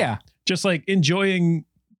mean? Like, Yeah. just like enjoying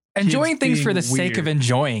Things for the being sake of weird.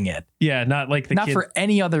 enjoying it. Yeah, not like the Not kid. for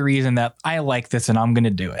any other reason that I like this and I'm going to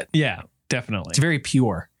do it. Yeah, definitely. It's very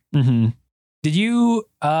pure. Mm-hmm. Did you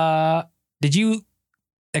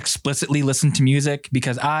explicitly listen to music?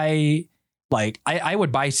 Because I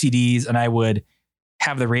would buy CDs and I would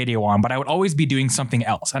have the radio on, but I would always be doing something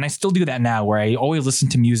else. And I still do that now, where I always listen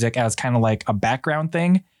to music as kind of like a background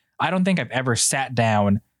thing. I don't think I've ever sat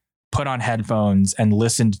down, put on headphones and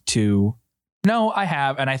listened to. No, I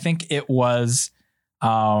have. And I think it was, it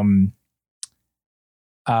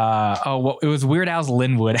was Weird Al's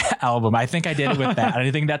Linwood album. I think I did it with that.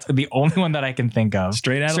 I think that's the only one that I can think of.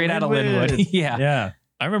 Straight out of Linwood. Yeah. Yeah.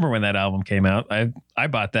 I remember when that album came out. I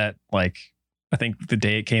bought that like I think the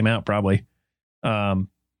day it came out probably.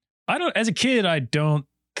 As a kid, I don't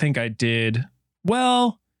think I did.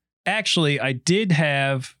 Well, actually, I did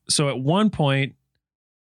have, so at one point,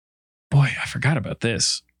 boy, I forgot about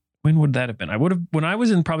this. When would that have been? When I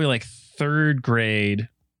was in probably like third grade,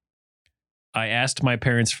 I asked my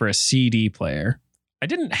parents for a CD player. I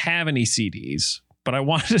didn't have any CDs, but I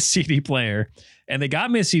wanted a CD player, and they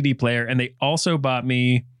got me a CD player, and they also bought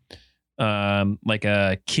me like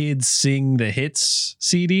a Kids Sing the Hits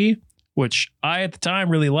CD, which I at the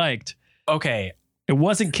time really liked. Okay. It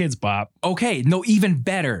wasn't Kids Bop. Okay. No, even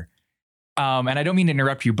better. And I don't mean to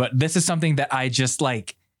interrupt you, but this is something that I just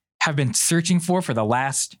like have been searching for the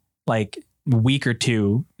last like week or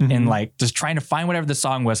two, and like just trying to find whatever the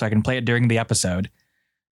song was so I can play it during the episode.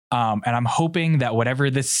 And I'm hoping that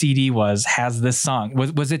whatever this CD has this song.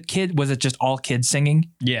 Was it just all kids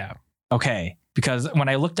singing? Yeah. Okay. Because when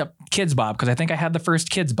I looked up Kids Bop, because I think I had the first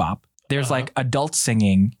Kids Bop, there's like adults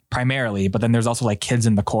singing primarily, but then there's also like kids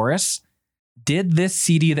in the chorus. Did this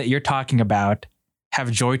CD that you're talking about have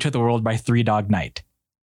Joy to the World by Three Dog Night?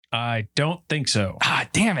 I don't think so. Ah,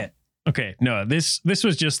 damn it. Okay. No, this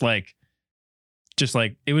was just like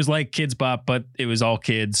it was like Kids Bop, but it was all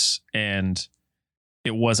kids, and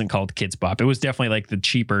it wasn't called Kids Bop. It was definitely like the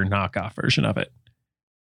cheaper knockoff version of it.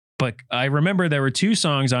 But I remember there were two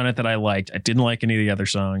songs on it that I liked. I didn't like any of the other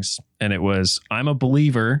songs, and it was I'm a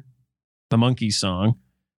Believer, the Monkees song,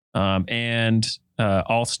 and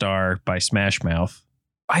All Star by Smash Mouth.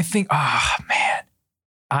 I think, man,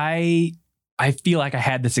 I feel like I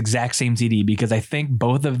had this exact same CD because I think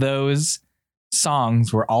both of those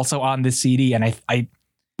songs were also on this CD, and I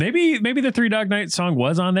maybe the Three Dog Night song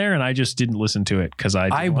was on there, and I just didn't listen to it because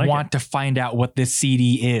I want to find out what this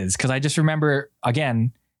CD is, because I just remember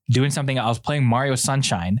again doing something. I was playing Mario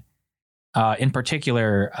Sunshine, in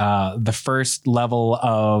particular, the first level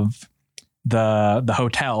of the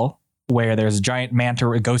hotel where there's a giant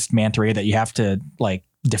ghost manta ray that you have to like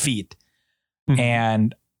defeat,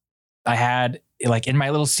 and I had like in my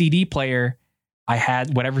little CD player, I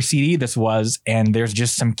had whatever CD this was, and there's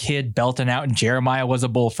just some kid belting out and Jeremiah Was a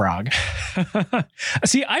Bullfrog.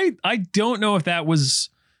 See, I don't know if that was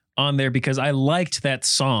on there because I liked that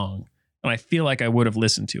song and I feel like I would have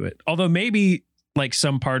listened to it. Although maybe like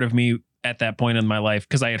some part of me at that point in my life,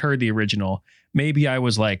 because I had heard the original, maybe I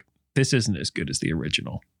was like, this isn't as good as the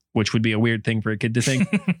original, which would be a weird thing for a kid to think.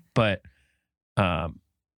 But I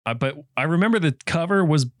remember the cover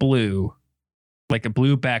was blue, like a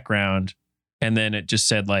blue background. And then it just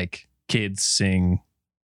said like Kids Sing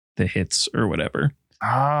the Hits or whatever.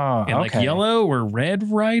 Oh, and like yellow or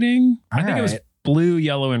red writing. I think it was blue,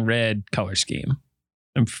 yellow, and red color scheme.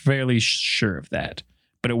 I'm fairly sure of that.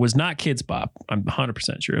 But it was not Kids Bop. I'm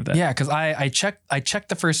 100% sure of that. Yeah, because I checked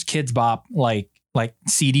the first Kids Bop like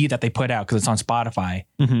CD that they put out because it's on Spotify,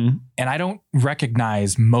 and I don't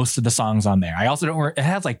recognize most of the songs on there. I also don't. It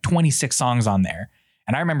has like 26 songs on there,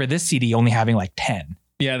 and I remember this CD only having like 10.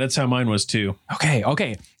 Yeah, that's how mine was too.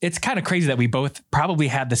 Okay. It's kind of crazy that we both probably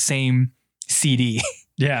had the same CD.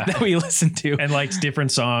 Yeah, that we listened to and liked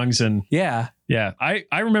different songs and yeah. I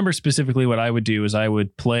remember specifically what I would do is I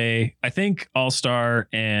would play, I think All Star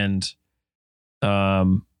and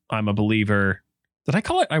I'm a Believer. Did I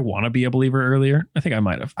call it I Want to Be a Believer earlier? I think I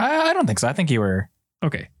might have. I don't think so. I think you were.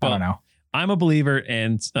 Okay. Well, I don't know. I'm a Believer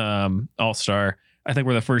and All Star, I think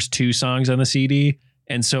were the first two songs on the CD.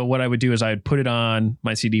 And so what I would do is I would put it on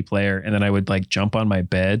my CD player and then I would like jump on my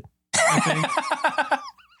bed, I think.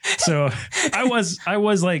 So I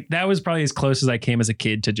was like, that was probably as close as I came as a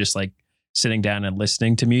kid to just like sitting down and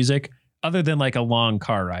listening to music, other than like a long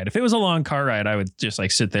car ride. If it was a long car ride, I would just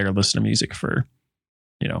like sit there and listen to music for,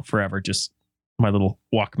 forever. Just my little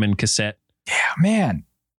Walkman cassette. Yeah, man.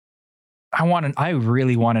 I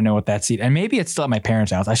really want to know what that CD, and maybe it's still at my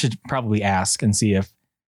parents' house. I should probably ask and see if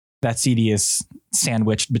that CD is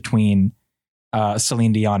sandwiched between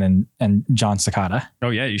Celine Dion and John Cicada.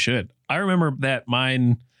 Oh yeah, you should. I remember that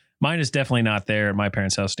mine is definitely not there at my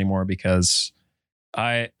parents' house anymore because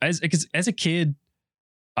as a kid,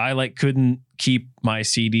 I like couldn't keep my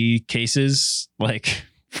CD cases like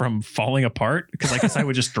from falling apart because I guess I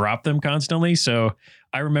would just drop them constantly. So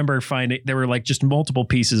I remember finding there were like just multiple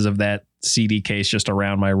pieces of that CD case just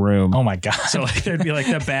around my room. Oh my God. So like there'd be like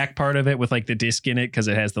the back part of it with like the disc in it because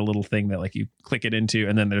it has the little thing that like you click it into.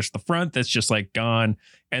 And then there's the front that's just like gone.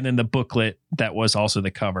 And then the booklet that was also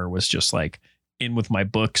the cover was just like in with my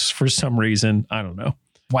books for some reason. I don't know.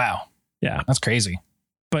 Wow. Yeah. That's crazy.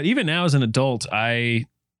 But even now as an adult, I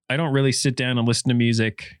don't really sit down and listen to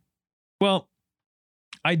music. Well,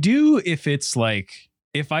 I do if it's like,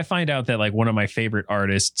 if I find out that like one of my favorite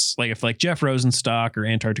artists, like if like Jeff Rosenstock or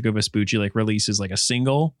Antarctigo Vespucci like releases like a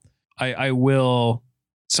single, I will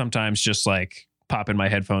sometimes just like pop in my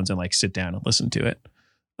headphones and like sit down and listen to it.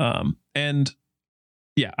 And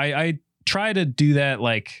yeah, I try to do that.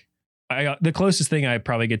 Like the closest thing I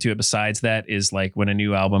probably get to it besides that is like when a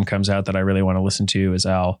new album comes out that I really want to listen to is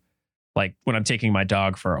I'll like when I'm taking my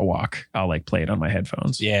dog for a walk, I'll like play it on my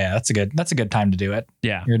headphones. Yeah, that's a good time to do it.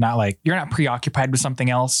 Yeah. You're not preoccupied with something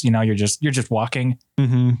else. You're just walking.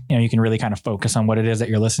 Mm-hmm. You can really kind of focus on what it is that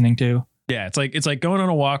you're listening to. Yeah. It's like going on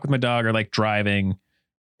a walk with my dog or like driving.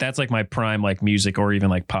 That's like my prime, like music or even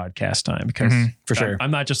like podcast time because for sure.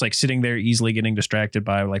 I'm not just like sitting there easily getting distracted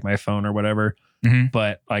by like my phone or whatever,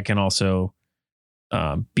 but I can also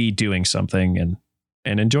be doing something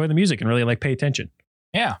and enjoy the music and really like pay attention.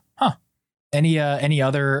 Yeah. Huh. Any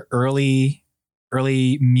other early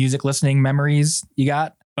music listening memories you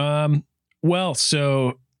got? Well,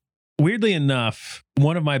 so weirdly enough,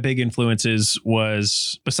 one of my big influences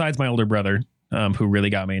was, besides my older brother, who really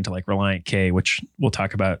got me into like Reliant K, which we'll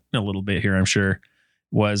talk about in a little bit here, I'm sure,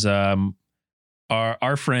 was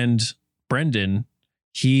our friend Brendan.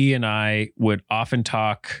 He and I would often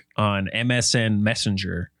talk on MSN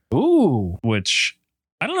Messenger. Ooh, which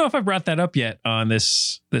I don't know if I brought that up yet on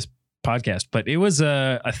this podcast, but it was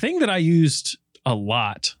a thing that I used a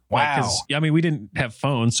lot. Wow. I mean, we didn't have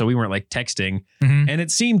phones, so we weren't like texting, and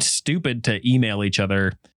it seemed stupid to email each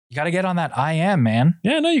other. You got to get on that IM, man.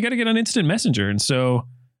 Yeah, no, you got to get on Instant Messenger. And so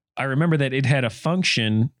I remember that it had a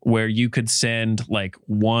function where you could send like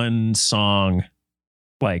one song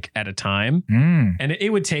like at a time. And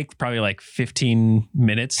it would take probably like 15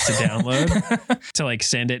 minutes to download to like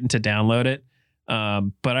send it and to download it.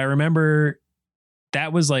 But I remember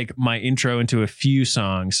that was like my intro into a few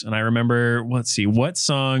songs. And I remember, let's see, what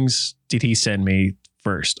songs did he send me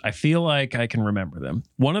first? I feel like I can remember them.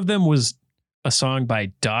 One of them was a song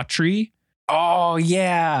by Daughtry. Oh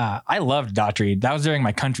yeah. I loved Daughtry. That was during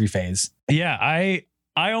my country phase. Yeah. I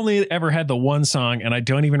only ever had the one song and I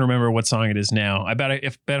don't even remember what song it is now. I bet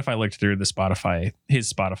if I looked through his Spotify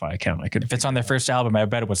account, I could. If it's on their first album, I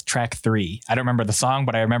bet it was track 3. I don't remember the song,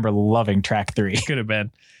 but I remember loving track 3. Could have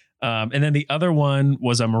been. And then the other one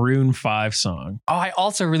was a Maroon 5 song. Oh, I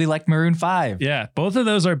also really liked Maroon 5. Yeah. Both of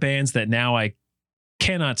those are bands that now I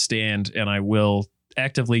cannot stand and I will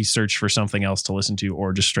actively search for something else to listen to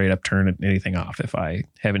or just straight up turn anything off if I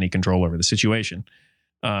have any control over the situation.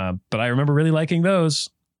 But I remember really liking those.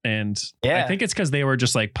 And I think it's because they were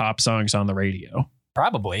just like pop songs on the radio.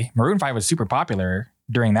 Probably. Maroon 5 was super popular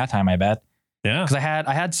during that time, I bet. Yeah. Because I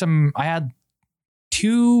had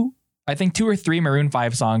two or three Maroon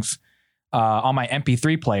 5 songs on my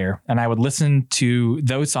MP3 player, and I would listen to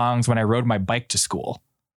those songs when I rode my bike to school.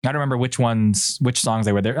 I don't remember which songs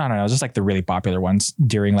they were there. I don't know, just like the really popular ones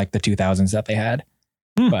during like the 2000s that they had.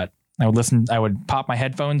 But I would pop my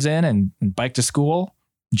headphones in and bike to school,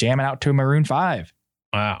 jamming out to Maroon 5.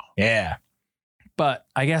 Wow. Yeah. But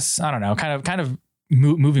I guess, I don't know, kind of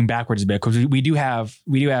moving backwards a bit, because we do have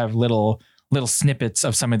little snippets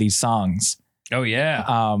of some of these songs. Oh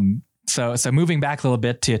yeah. So moving back a little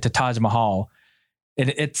bit to Taj Mahal,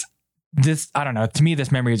 it's this, I don't know, to me,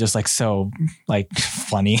 this memory is just like so like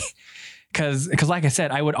funny because like I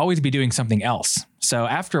said, I would always be doing something else. So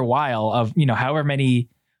after a while of, however many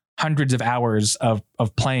hundreds of hours of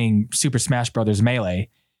playing Super Smash Brothers Melee,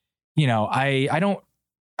 I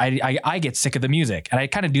get sick of the music, and I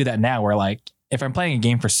kind of do that now where like, if I'm playing a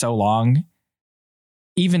game for so long,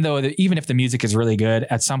 even if the music is really good,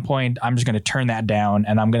 at some point I'm just going to turn that down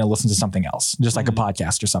and I'm going to listen to something else, just like a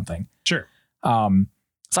podcast or something. Sure. So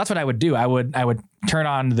that's what I would do. I would turn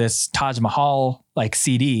on this Taj Mahal like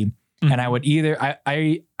CD, and I would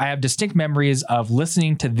I have distinct memories of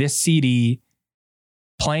listening to this CD,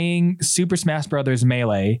 playing Super Smash Brothers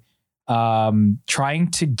Melee,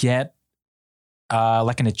 trying to get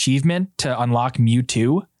like an achievement to unlock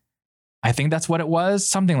Mewtwo. I think that's what it was,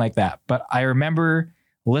 something like that. But I remember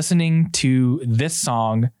listening to this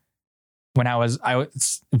song when I was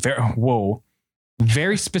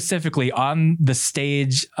very specifically on the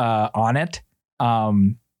stage on it. I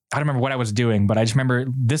don't remember what I was doing, but I just remember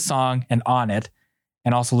this song and on it,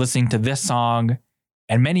 and also listening to this song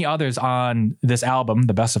and many others on this album,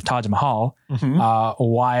 The Best of Taj Mahal,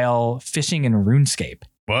 while fishing in RuneScape.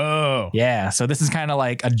 Whoa. Yeah. So this is kind of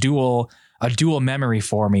like a dual memory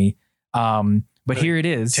for me. But here it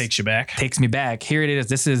is. Takes you back. Takes me back. Here it is.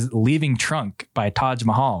 This is Leaving Trunk by Taj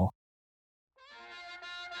Mahal.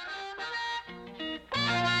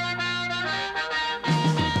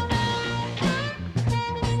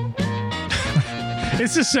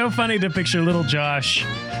 It's just so funny to picture little Josh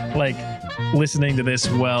like listening to this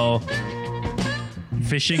while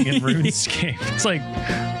fishing in RuneScape. It's like,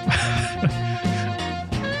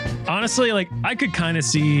 honestly, like I could kind of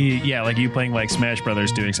see, like you playing like Smash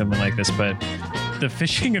Brothers doing something like this, but the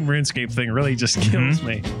fishing in RuneScape thing really just kills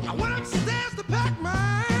me. I went upstairs to pack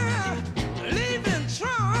my leaving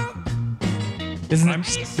trunk.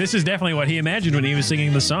 This is definitely what he imagined when he was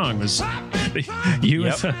singing the song. Was you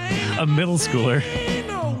as a middle schooler? Ain't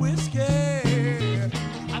no whiskey.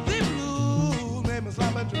 I think blue made me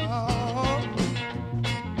slap a drunk.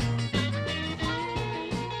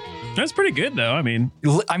 That's pretty good though. I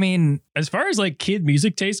mean, as far as like kid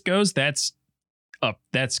music taste goes, that's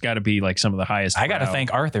got to be like some of the highest. I got to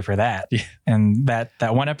thank Arthur for that. Yeah. And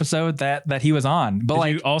that one episode that he was on. But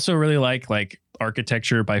Did you also really like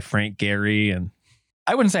Architecture by Frank Gehry, and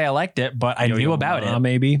I wouldn't say I liked it, but I knew about it.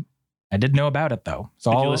 Maybe I did know about it though.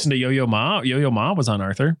 So did you listen to Yo-Yo Ma? Yo-Yo Ma was on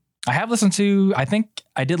Arthur. I have listened to. I think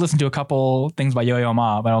I did listen to a couple things by Yo-Yo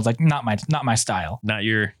Ma, but I was like, not my style. Not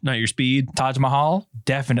your speed. Taj Mahal,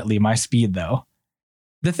 definitely my speed though.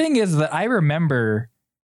 The thing is that I remember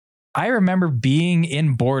being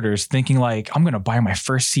in Borders thinking like, I'm going to buy my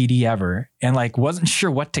first CD ever, and like wasn't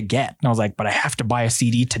sure what to get. And I was like, but I have to buy a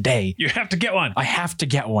CD today. You have to get one. I have to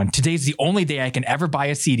get one. Today's the only day I can ever buy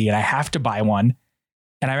a CD, and I have to buy one.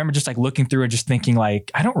 And I remember just like looking through it, just thinking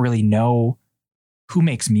like, I don't really know who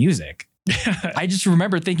makes music. I just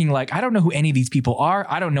remember thinking like, I don't know who any of these people are.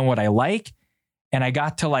 I don't know what I like. And I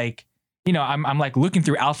got to like, I'm like looking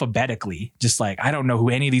through alphabetically, just like, I don't know who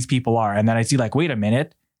any of these people are. And then I see like, wait a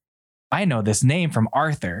minute, I know this name from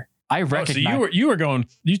Arthur. I recognize. So you were going.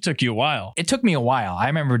 You took you a while. It took me a while. I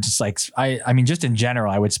remember just like I mean, just in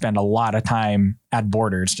general, I would spend a lot of time at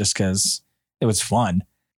Borders just because it was fun.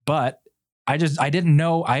 But I didn't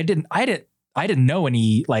know any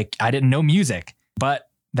like I didn't know music. But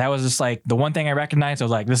that was just like the one thing I recognized. I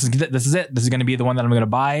was like, this is it. This is going to be the one that I'm going to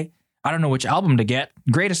buy. I don't know which album to get.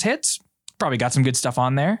 Greatest Hits probably got some good stuff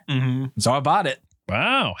on there, so I bought it.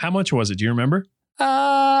 Wow, how much was it? Do you remember?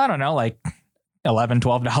 I don't know, like $11,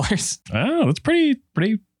 $12. Oh, that's pretty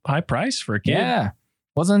high price for a kid. Yeah.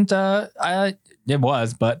 Wasn't it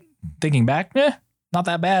was, but thinking back, not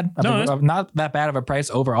that bad. Not that bad of a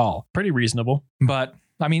price overall. Pretty reasonable. But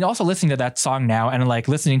I mean, also listening to that song now and like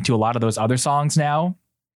listening to a lot of those other songs now,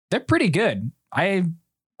 they're pretty good. I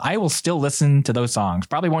will still listen to those songs.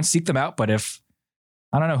 Probably won't seek them out, but if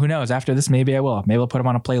I don't know, who knows? After this, maybe I will. Maybe I'll put them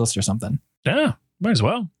on a playlist or something. Yeah, might as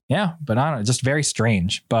well. Yeah, but I don't know, just very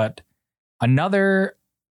strange. But another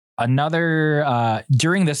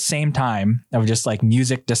during this same time of just like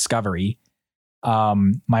music discovery,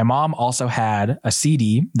 my mom also had a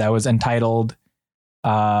CD that was entitled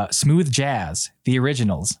Smooth Jazz, The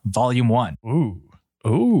Originals, Volume 1.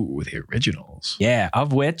 Ooh, the originals. Yeah,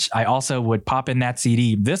 of which I also would pop in that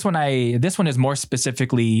CD. This one is more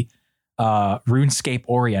specifically RuneScape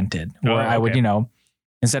oriented, where I would,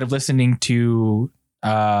 instead of listening to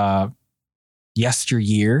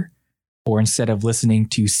Yesteryear, or instead of listening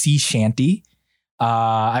to Sea Shanty,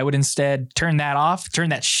 I would instead turn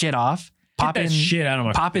that shit off, pop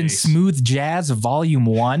in Smooth Jazz Volume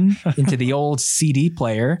 1 into the old CD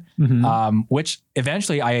player, which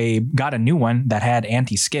eventually I got a new one that had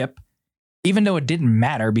anti-skip, even though it didn't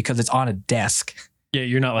matter because it's on a desk. Yeah,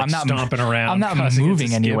 you're not stomping around. I'm not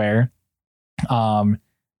moving anywhere.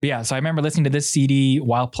 Yeah, so I remember listening to this CD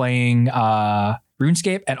while playing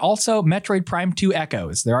RuneScape and also Metroid Prime 2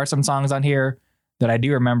 Echoes. There are some songs on here that I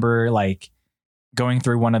do remember like going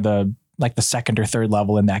through one of the second or third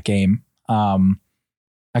level in that game.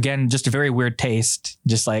 Again, just a very weird taste,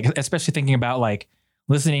 just like, especially thinking about like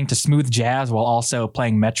listening to smooth jazz while also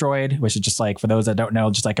playing Metroid, which is just like, for those that don't know,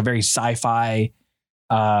 just like a very sci-fi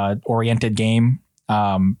oriented game.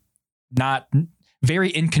 Not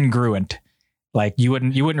very incongruent. Like you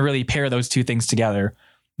wouldn't really pair those two things together.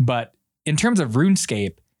 But in terms of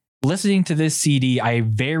RuneScape, listening to this CD, I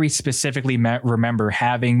very specifically remember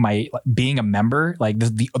being a member, like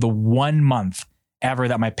the 1 month ever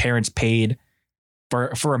that my parents paid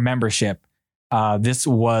for a membership. This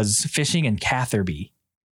was fishing in Catherby,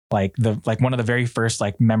 like one of the very first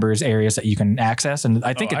like members areas that you can access. And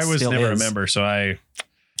I think I was never a member, so I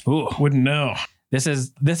wouldn't know. This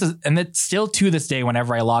is, and it's still to this day,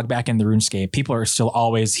 whenever I log back into RuneScape, people are still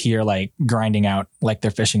always here, like grinding out like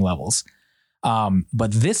their fishing levels.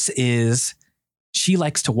 But this is She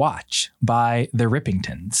Likes to Watch by the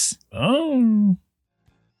Rippingtons. Oh,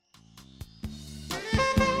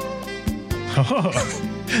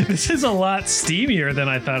 this is a lot steamier than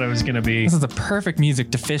I thought it was going to be. This is the perfect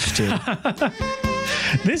music to fish to.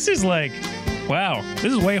 This is like, wow,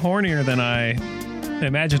 this is way hornier than I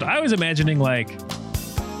imagined. I was imagining like,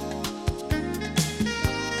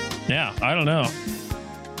 yeah, I don't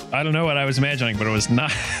know what I was imagining, but it was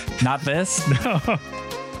not. Not this? No.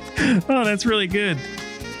 Oh, that's really good.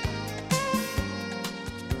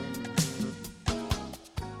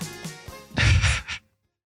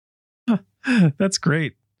 That's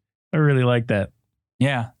great. I really like that.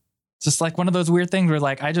 Yeah. It's just like one of those weird things where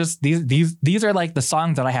like, these are like the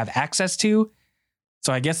songs that I have access to.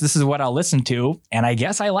 So I guess this is what I'll listen to. And I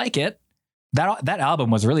guess I like it. That album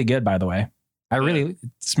was really good, by the way. I really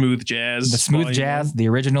smooth jazz. The smooth jazz, 1. The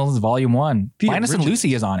originals, volume 1. Linus and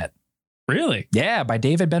Lucy is on it. Really? Yeah, by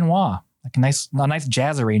David Benoit. Like a nice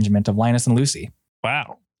jazz arrangement of Linus and Lucy.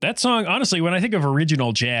 Wow. That song, honestly, when I think of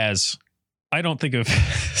original jazz, I don't think of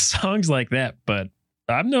songs like that, but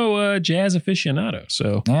I'm no jazz aficionado,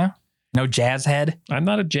 so. Yeah. No jazz head? I'm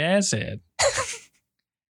not a jazz head.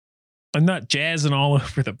 I'm not jazzing all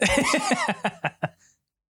over the place.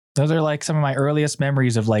 Those are like some of my earliest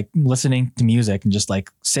memories of like listening to music and just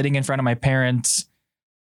like sitting in front of my parents.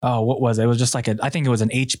 Oh, what was it? It was just like I think it was an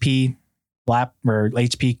HP lap or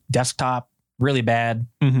HP desktop, really bad.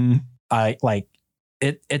 Mm-hmm. I like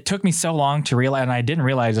it took me so long to realize, and I didn't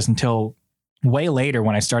realize this until way later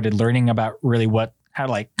when I started learning about really how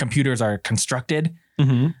like computers are constructed.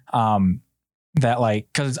 Mm-hmm. That like,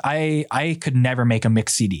 cause I could never make a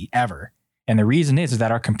mix CD ever. And the reason is that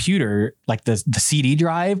our computer, like the CD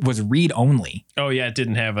drive was read only. Oh yeah. It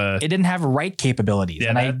didn't have write capabilities.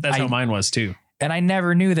 Yeah, and that's how mine was too. And I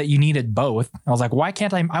never knew that you needed both. I was like, why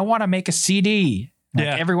can't I want to make a CD.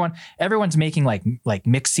 Like everyone's making like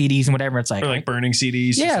mixed CDs and whatever. It's like, or like burning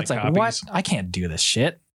CDs. Yeah. It's like, what? I can't do this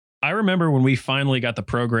shit. I remember when we finally got the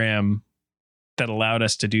program that allowed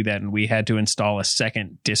us to do that, and we had to install a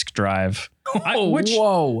second disk drive.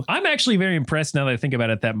 Whoa! I'm actually very impressed now that I think about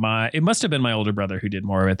it. It must have been my older brother who did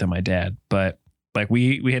more of it than my dad. But like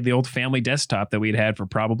we had the old family desktop that we'd had for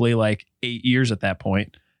probably like 8 years at that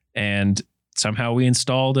point, and somehow we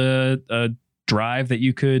installed a drive that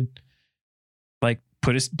you could like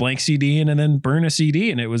put a blank CD in and then burn a CD,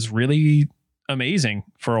 and it was really amazing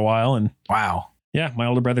for a while. And wow, yeah, my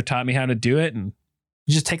older brother taught me how to do it, and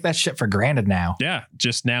you just take that shit for granted now. Yeah,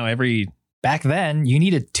 just now Back then, you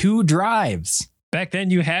needed 2 drives. Back then,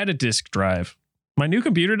 you had a disk drive. My new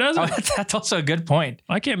computer doesn't. Oh, that's also a good point.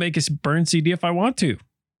 I can't make a burn CD if I want to.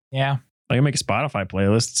 Yeah. I can make a Spotify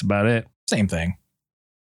playlist. That's about it. Same thing.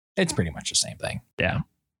 It's pretty much the same thing. Yeah.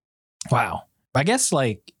 Wow. I guess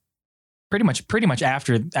like pretty much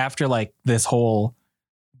after like this whole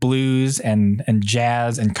blues and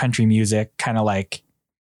jazz and country music kind of like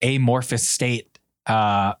amorphous state.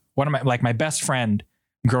 One of my best friend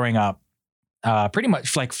growing up, pretty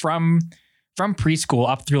much like from preschool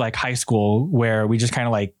up through like high school, where we just kind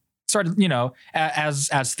of like started,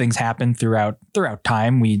 as things happen throughout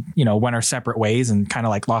time, we, went our separate ways and kind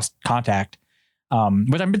of like lost contact.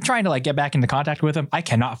 But I've been trying to like get back into contact with him. I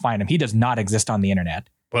cannot find him. He does not exist on the internet.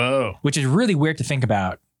 Whoa. Which is really weird to think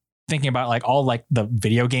about. Thinking about like all like the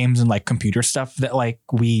video games and like computer stuff that like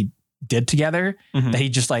we did together, that he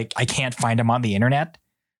just like, I can't find him on the internet.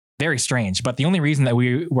 Very strange. But the only reason that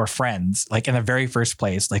we were friends, like in the very first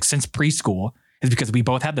place, like since preschool, is because we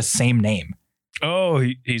both had the same name. Oh,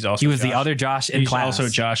 he was Josh. The other Josh in class. Also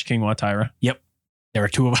Josh King Watira. Yep. There were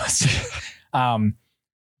 2 of us.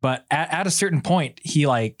 But at a certain point, he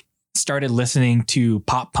like started listening to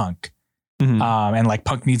pop punk, and like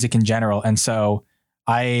punk music in general. And so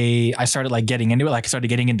I started like getting into it. Like I started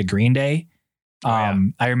getting into Green Day. yeah.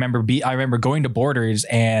 I remember going to Borders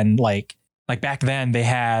and like back then they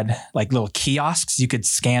had like little kiosks. You could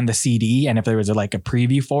scan the CD, and if there was like a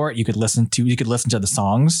preview for it, you could listen to the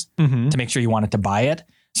songs to make sure you wanted to buy it.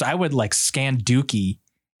 So I would like scan Dookie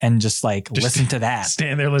and just listen to that.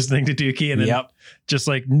 Stand there listening to Dookie, and then just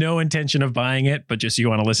like no intention of buying it, but just you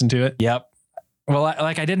want to listen to it. Yep. Well,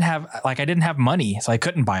 I didn't have money, so I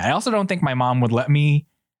couldn't buy it. I also don't think my mom would let me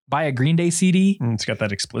buy a Green Day CD. It's got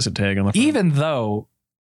that explicit tag on the front. Even though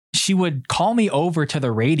she would call me over to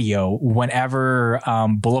the radio whenever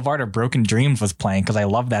Boulevard of Broken Dreams was playing, because I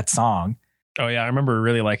love that song. Oh yeah, I remember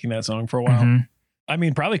really liking that song for a while. Mm-hmm. I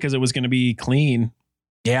mean, probably because it was going to be clean.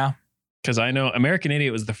 Yeah. Because I know American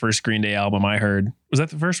Idiot was the first Green Day album I heard. Was that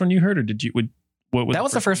the first one you heard, or did you? What was that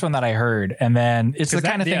was the first one that I heard, and then it's the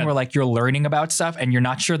kind of thing where like you're learning about stuff and you're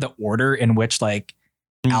not sure the order in which like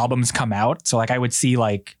albums come out. So like I would see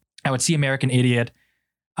American Idiot.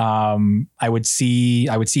 I would see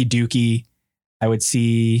Dookie. I would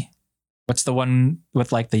see, what's the one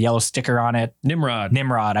with like the yellow sticker on it?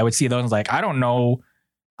 Nimrod. I would see those, like, I don't know,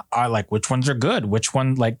 like which ones are good, which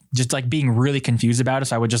one, like just like being really confused about it.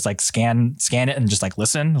 So I would just like scan it and just like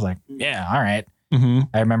listen. I was like, yeah, all right. Mm-hmm.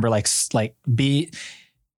 I remember which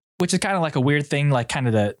is kind of like a weird thing, like kind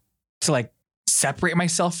of to like separate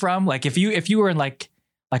myself from, like if you were in like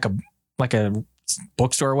a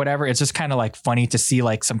bookstore or whatever, it's just kind of like funny to see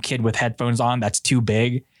like some kid with headphones on that's too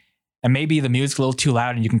big, and maybe the music's a little too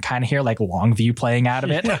loud and you can kind of hear like Longview playing out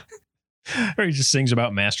of it. Yeah. Or he just sings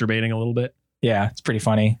about masturbating a little bit. Yeah, it's pretty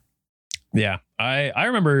funny. Yeah, I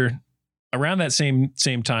remember around that same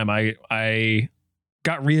time I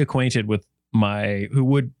got reacquainted with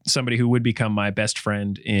somebody who would become my best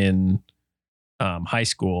friend in high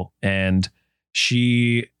school, and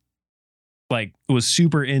she like was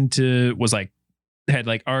super into, had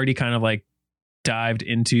like already kind of like dived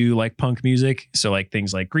into like punk music. So like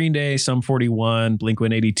things like Green Day, Sum 41,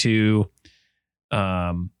 Blink-182.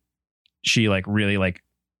 She like really like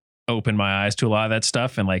opened my eyes to a lot of that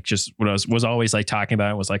stuff, and like just what I was always like talking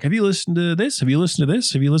about it was like, have you listened to this? Have you listened to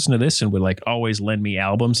this? Have you listened to this? And would like always lend me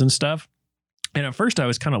albums and stuff. And at first I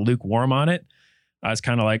was kind of lukewarm on it. I was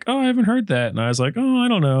kind of like, oh, I haven't heard that. And I was like, oh, I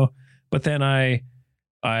don't know. But then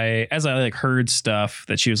as I like heard stuff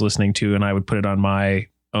that she was listening to, and I would put it on my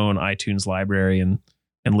own iTunes library and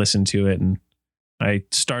listen to it. And I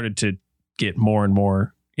started to get more and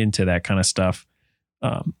more into that kind of stuff.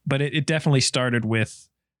 But it definitely started with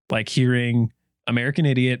like hearing American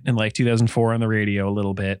Idiot in like 2004 on the radio a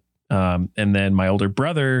little bit. And then my older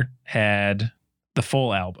brother had the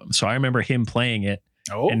full album. So I remember him playing it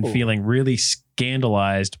and feeling really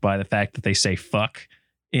scandalized by the fact that they say fuck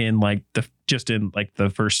in like the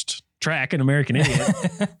first track in American Idiot.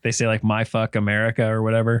 They say like my fuck America or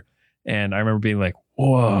whatever. And I remember being like,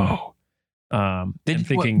 whoa.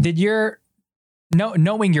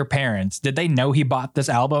 Knowing your parents, did they know he bought this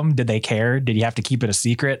album? Did they care? Did you have to keep it a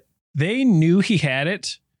secret? They knew he had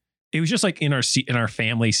it. It was just like in our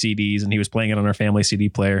family CDs, and he was playing it on our family CD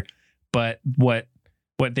player. But what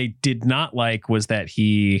they did not like was that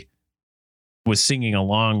he was singing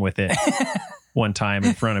along with it one time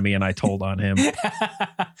in front of me, and I told on him.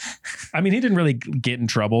 I mean, he didn't really get in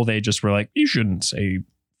trouble. They just were like, you shouldn't say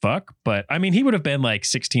fuck. But I mean, he would have been like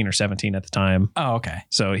 16 or 17 at the time. Oh, okay.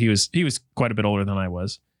 So he was quite a bit older than I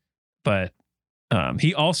was. But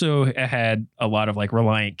he also had a lot of like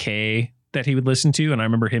Reliant K that he would listen to. And I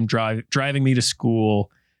remember him driving me to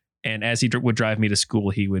school. And as he would drive me to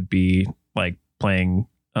school, he would be like playing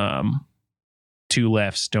Two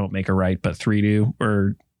Lefts Don't Make a Right, but Three Do,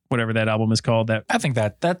 or whatever that album is called. That I think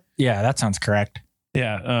that sounds correct.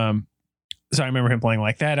 Yeah. So I remember him playing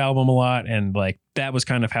like that album a lot. And like, that was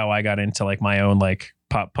kind of how I got into like my own like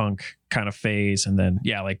pop punk kind of phase. And then,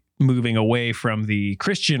 yeah, like moving away from the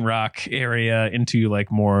Christian rock area into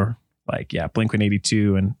like more like, yeah,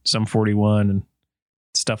 Blink-182 and Sum 41 and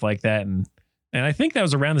stuff like that. And I think that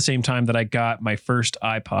was around the same time that I got my first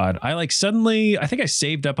iPod. I think I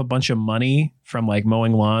saved up a bunch of money from like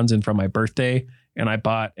mowing lawns and from my birthday. And I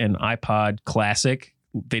bought an iPod Classic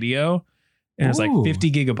video. And it's like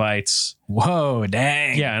 50 gigabytes. Whoa,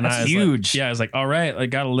 dang. Yeah, and that's huge. I was like, all right, I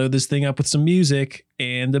got to load this thing up with some music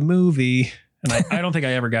and a movie. And I don't think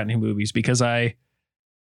I ever got any movies because I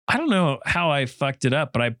don't know how I fucked it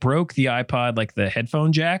up, but I broke the iPod, like the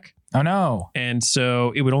headphone jack. Oh, no. And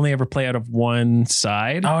so it would only ever play out of one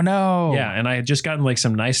side. Oh, no. Yeah, and I had just gotten like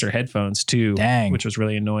some nicer headphones too. Dang. Which was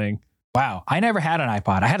really annoying. Wow. I never had an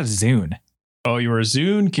iPod. I had a Zune. Oh, you were a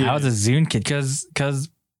Zune kid? I was a Zune kid because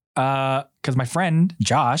my friend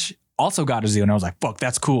Josh also got a Zune. I was like, fuck,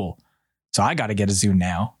 that's cool. So I got to get a Zune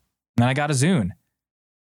now. And then I got a Zune.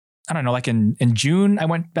 I don't know, like in June, I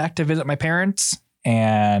went back to visit my parents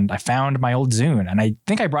and I found my old Zune, and I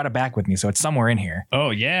think I brought it back with me. So it's somewhere in here.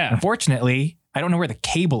 Oh yeah. Unfortunately, I don't know where the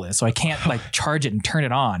cable is, so I can't like charge it and turn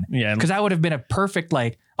it on. Yeah. Because that would have been a perfect,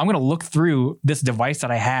 like, I'm going to look through this device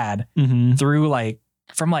that I had Mm-hmm. through like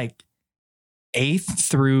from like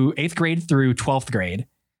 8th grade through 12th grade.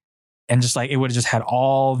 And just like, it would have just had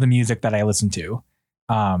all the music that I listened to.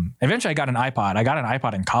 Eventually I got an iPod. I got an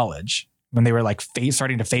iPod in college when they were like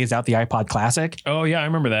starting to phase out the iPod Classic. Oh yeah, I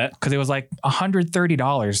remember that. Because it was like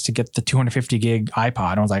 $130 to get the 250 gig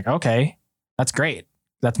iPod. I was like, okay, that's great.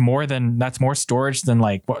 That's more storage than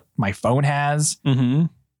like what my phone has. Mm-hmm.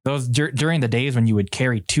 Those during the days when you would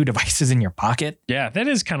carry 2 devices in your pocket. Yeah, that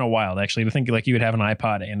is kind of wild actually to think like you would have an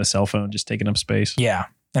iPod and a cell phone just taking up space. Yeah.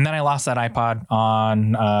 And then I lost that iPod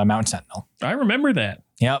on Mountain Sentinel. I remember that.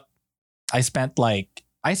 Yep. I spent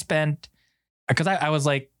because I was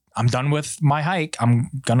like, I'm done with my hike. I'm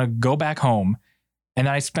going to go back home. And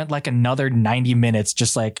then I spent like another 90 minutes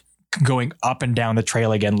just like going up and down the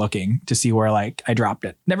trail again, looking to see where like I dropped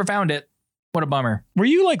it. Never found it. What a bummer. Were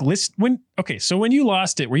you like when you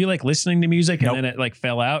lost it, were you like listening to music and Nope. then it like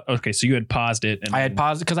fell out? Okay, so you had paused it. And I had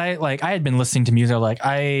paused because I had been listening to music. Like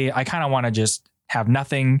I kind of want to just have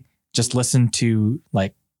nothing, just listen to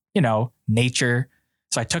like, nature.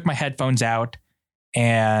 So I took my headphones out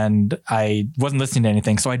and I wasn't listening to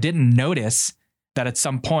anything. So I didn't notice that at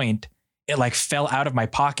some point it like fell out of my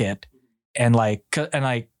pocket and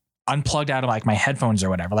unplugged out of like my headphones or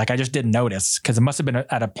whatever. Like I just didn't notice because it must have been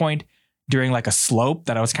at a point during like a slope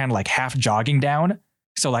that I was kind of like half jogging down.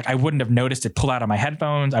 So like I wouldn't have noticed it pull out of my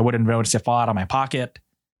headphones. I wouldn't have noticed it fall out of my pocket.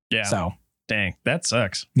 yeah. So Dang, that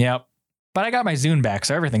sucks. yep. But I got my Zune back,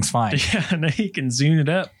 so everything's fine. Yeah, now you can Zune it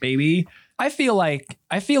up, baby. I feel like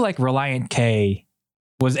Relient K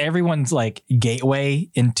was everyone's like gateway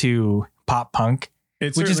into pop punk,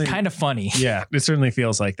 which is kind of funny. Yeah, it certainly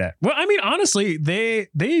feels like that. Well, I mean, honestly, they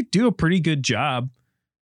do a pretty good job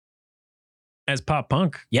as pop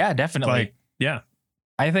punk. Yeah, definitely. Like, yeah.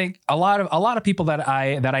 I think a lot of people that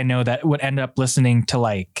I know that would end up listening to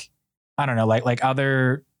like, I don't know, like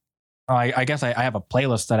other, I guess I have a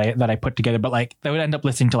playlist that I put together, but like they would end up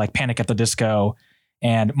listening to like Panic at the Disco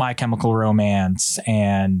and My Chemical Romance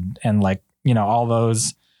and like, all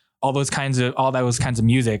those kinds of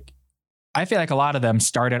music. I feel like a lot of them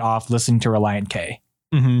started off listening to Relient K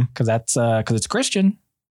Mm-hmm. because it's Christian.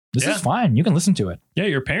 This Yeah. is fine. You can listen to it. Yeah,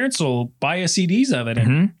 your parents will buy you CDs of it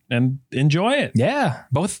Mhm. and enjoy it. Yeah.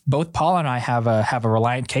 Both Paul and I have a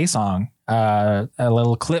Relient K song, a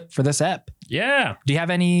little clip for this ep. Yeah. Do you have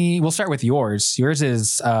any? We'll start with yours. Yours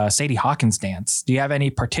is Sadie Hawkins Dance. Do you have any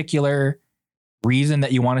particular reason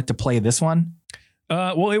that you wanted to play this one?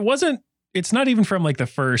 Well, it's not even from like the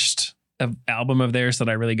first album of theirs that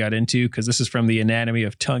I really got into, because this is from the Anatomy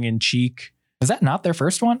of Tongue in Cheek. Is that not their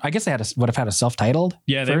first one? I guess they would have had a self-titled.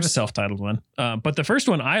 Yeah, they have a first. self-titled one. But the first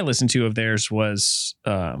one I listened to of theirs was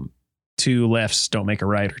Two Lefts Don't Make a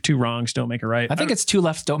Right, or Two Wrongs Don't Make a Right. I think it's Two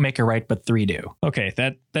Lefts Don't Make a Right, but Three Do. Okay,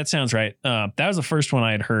 that sounds right. That was the first one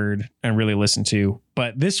I had heard and really listened to.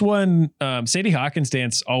 But this one, Sadie Hawkins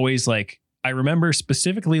Dance, always like, I remember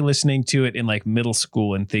specifically listening to it in like middle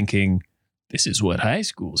school and thinking, this is what high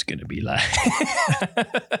school is going to be like.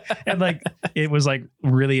 And like, it was like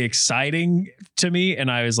really exciting to me.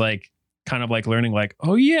 And I was like, kind of like learning like,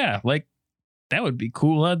 oh yeah, like that would be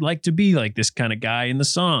cool. I'd like to be like this kind of guy in the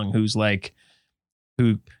song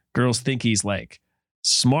who girls think he's like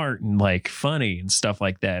smart and like funny and stuff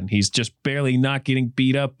like that. And he's just barely not getting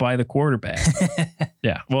beat up by the quarterback.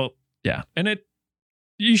 Yeah. Well, yeah. And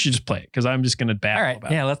you should just play it, because I'm just going to babble All right.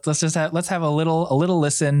 about Yeah. Let's have a little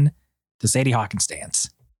listen to Sadie Hawkins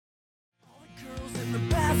Dance. Girls in the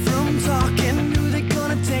bathroom talking, who they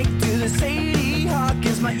gonna take to the Sadie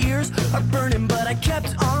Hawkins? My ears are burning, but I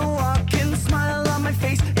kept on walking, smile on my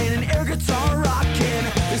face, and an air guitar rocking.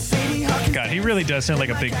 The Sadie Hawkins. it. God, he really does sound like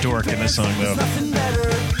a big dork in this song, though. There's nothing better.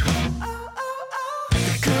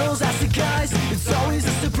 The girls ask the guys, it's always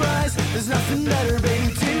a surprise. There's nothing better,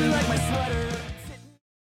 baby. Do you like my sweater?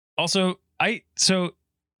 Also, so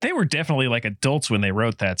they were definitely like adults when they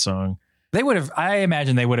wrote that song. I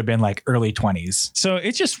imagine they would have been like early 20s. So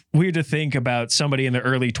it's just weird to think about somebody in their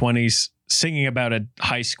early 20s singing about a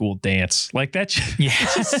high school dance. Like that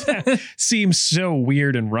Yeah. seems so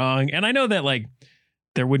weird and wrong. And I know that like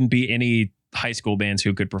there wouldn't be any high school bands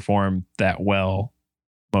who could perform that well,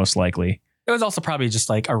 most likely. It was also probably just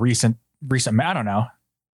like a recent, I don't know.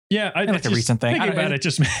 Yeah, Like a recent thing. Thinking about it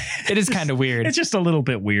just It is kind of weird. It's just a little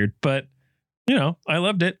bit weird, but I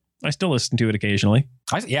loved it. I still listen to it occasionally.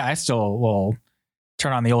 I still will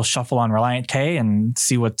turn on the old shuffle on Relient K and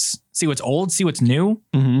see what's old, see what's new.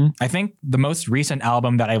 Mm-hmm. I think the most recent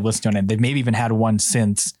album that I've listened to, and they've maybe even had one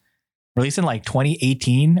since, released in like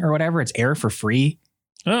 2018 or whatever. It's Air for Free.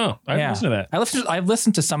 Oh, I've listened to that. I've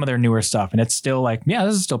listened to some of their newer stuff, and it's still like, yeah,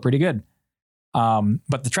 this is still pretty good.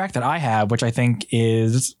 But the track that I have, which I think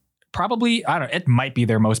is probably, I don't know, it might be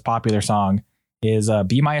their most popular song, is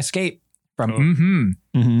Be My Escape from Mm-hmm.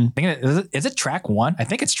 I think is it track 1? I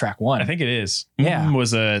think it's track 1. I think it is. Yeah. That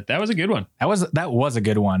was a good one. That was a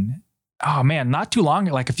good one. Oh man, not too long,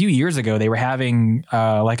 like a few years ago, they were having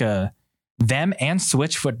them and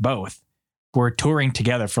Switchfoot both were touring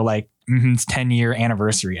together for like its 10-year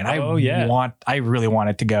anniversary, and I really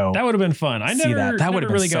wanted to go. That would have been fun. I never would have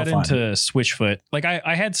been really so got fun. into Switchfoot. Like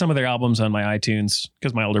I had some of their albums on my iTunes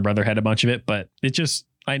because my older brother had a bunch of it, but it just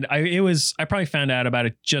I probably found out about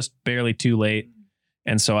it just barely too late.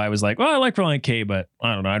 And so I was like, well, I like Relient K, but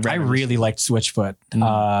I don't know. I really liked Switchfoot.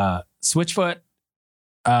 Switchfoot.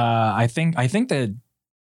 I think the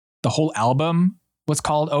whole album was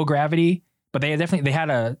called Oh Gravity, but they had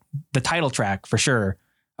the title track for sure.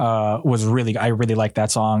 I really liked that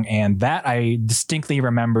song, and that I distinctly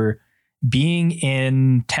remember being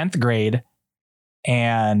in 10th grade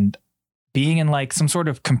and being in like some sort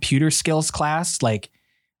of computer skills class. Like,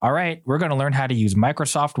 all right, we're going to learn how to use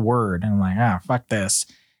Microsoft Word. And I'm like, fuck this.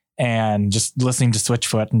 And just listening to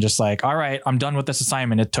Switchfoot and just like, all right, I'm done with this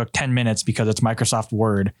assignment. It took 10 minutes because it's Microsoft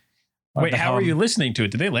Word. Wait, how are you listening to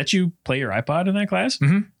it? Did they let you play your iPod in that class?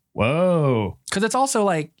 Mm-hmm. Whoa. Because it's also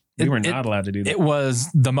like, we were not allowed to do that. It was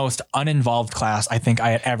the most uninvolved class I think I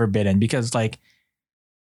had ever been in, because like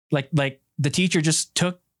the teacher just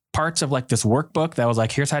took parts of like this workbook that was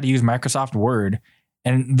like, here's how to use Microsoft Word.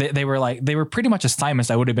 And they were pretty much assignments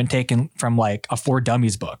that would have been taken from like a For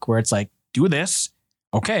Dummies book, where it's like, do this.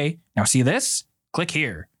 Okay. Now see this, click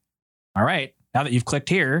here. All right. Now that you've clicked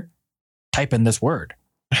here, type in this word.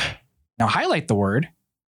 Now highlight the word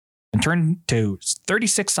and turn to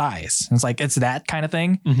 36 size. And it's like, it's that kind of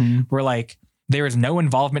thing where like there was no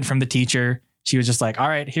involvement from the teacher. She was just like, all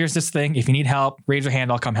right, here's this thing. If you need help, raise your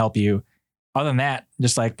hand. I'll come help you. Other than that,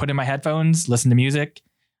 just like put in my headphones, listen to music.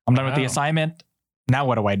 I'm done with the assignment. Now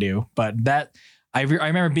what do I do? But that I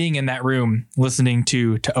remember being in that room listening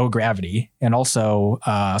to Oh Gravity, and also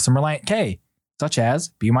some Relient K, such as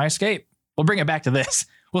Be My Escape. We'll bring it back to this.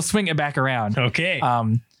 We'll swing it back around. Okay.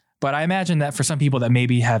 But I imagine that for some people that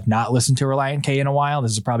maybe have not listened to Relient K in a while,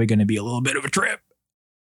 this is probably going to be a little bit of a trip.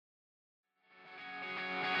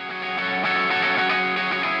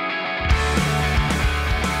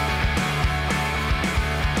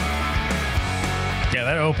 Yeah,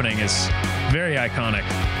 that opening is very iconic.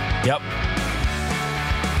 Yep.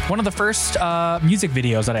 One of the first music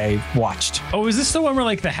videos that I watched. Oh, is this the one where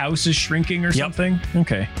like the house is shrinking or something?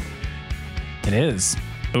 Okay. It is.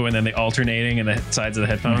 Oh, and then the alternating and the sides of the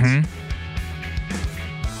headphones.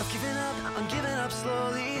 I've given up, I'm giving up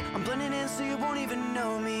slowly. I'm blending in so you won't even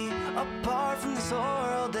know me. Apart from this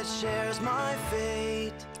world that shares my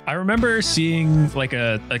fate. I remember seeing like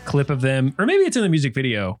a clip of them, or maybe it's in the music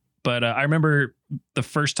video, but I remember the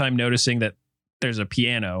first time noticing that there's a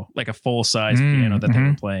piano, like a full-size piano that they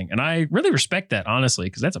were playing. And I really respect that, honestly,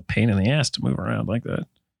 because that's a pain in the ass to move around like that.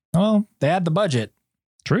 Well, they had the budget.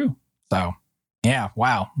 True. So, yeah,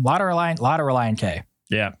 wow. A lot of Relient K.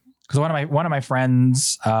 Yeah. Because one of my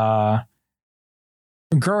friends,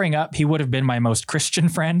 growing up, he would have been my most Christian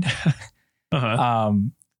friend. Because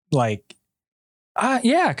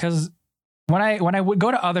when I would go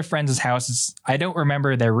to other friends' houses, I don't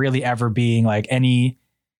remember there really ever being like any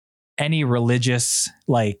religious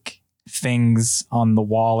like things on the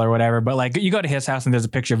wall or whatever. But like you go to his house and there's a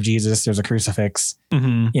picture of Jesus, there's a crucifix.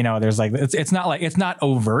 You know, there's like it's not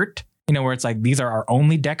overt. You know, where it's like, these are our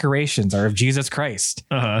only decorations are of Jesus Christ.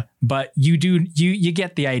 But you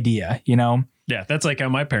get the idea, you know? Yeah, that's like how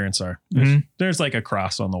my parents are. There's like a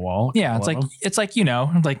cross on the wall. Yeah, it's like, you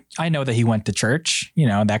know, like I know that he went to church, you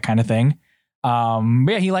know, that kind of thing. But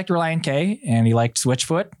yeah, he liked Relient K and he liked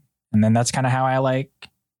Switchfoot. And then that's kind of how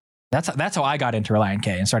that's how I got into Relient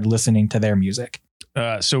K and started listening to their music.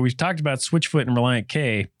 So we've talked about Switchfoot and Relient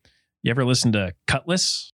K. You ever listen to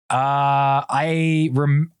Cutlass?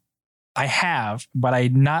 I have, but I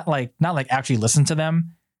not like actually listen to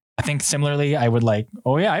them. I think similarly, I would like,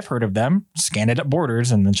 oh yeah, I've heard of them, scan it at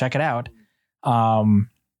Borders and then check it out. Yeah,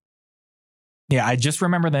 I just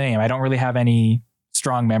remember the name. I don't really have any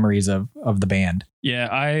strong memories of the band. Yeah,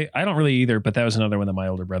 I don't really either, but that was another one that my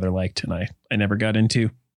older brother liked and I never got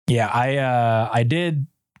into. Yeah, I did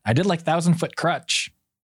like 1,000 Foot Crutch.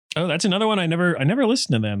 Oh, that's another one I never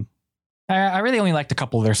listened to them. I really only liked a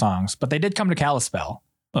couple of their songs, but they did come to Kalispell.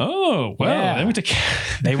 Oh, wow. Yeah. They went to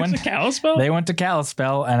They went to Kalispell? They went to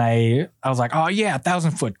Kalispell, and I was like, oh yeah,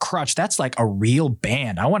 1,000 Foot Crutch. That's like a real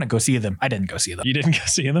band. I want to go see them. I didn't go see them. You didn't go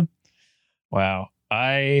see them? Wow.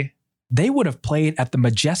 They would have played at the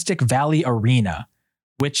Majestic Valley Arena,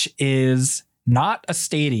 which is not a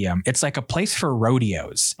stadium. It's like a place for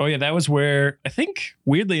rodeos. Oh yeah, that was where I think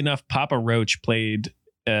weirdly enough Papa Roach played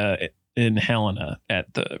in Helena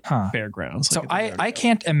at the fairgrounds. So like at the I rodeo.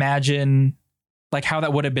 can't imagine like how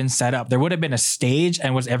that would have been set up. There would have been a stage,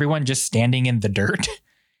 and was everyone just standing in the dirt?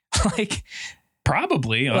 like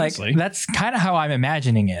Probably, honestly. Like that's kind of how I'm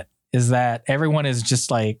imagining it, is that everyone is just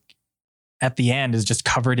like at the end is just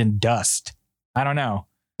covered in dust. I don't know.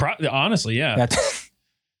 Honestly, yeah. That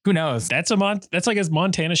who knows? That's like a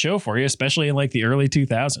Montana show for you, especially in like the early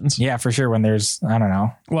 2000s. Yeah, for sure. When there's, I don't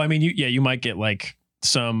know. Well, I mean, you might get like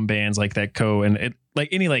some bands like that and it like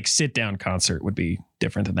any like sit down concert would be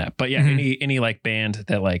different than that. But yeah, any like band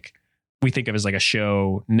that like we think of as like a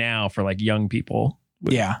show now for like young people.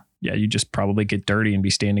 Yeah, you just probably get dirty and be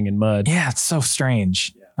standing in mud. Yeah, it's so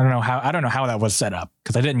strange. Yeah. I don't know how that was set up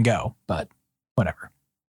because I didn't go, but whatever.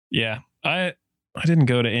 Yeah, I didn't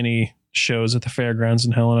go to any shows at the fairgrounds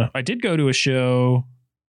in Helena. I did go to a show.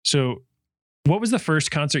 So what was the first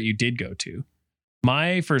concert you did go to?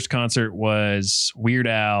 My first concert was Weird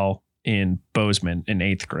Al in Bozeman in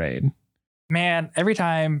 8th grade. Man, every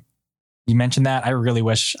time you mention that, I really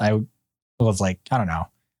wish I was like, I don't know.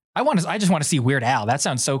 I just want to see Weird Al. That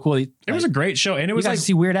sounds so cool. It was a great show. And it was like to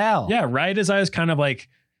see Weird Al. Yeah, right as I was kind of like,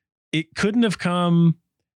 it couldn't have come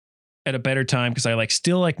at a better time because I like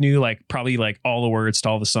still like knew like probably like all the words to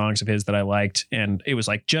all the songs of his that I liked. And it was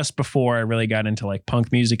like just before I really got into like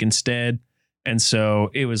punk music instead. And so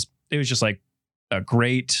it was just like a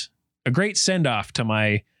great send off to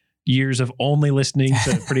my years of only listening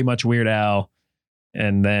to pretty much Weird Al.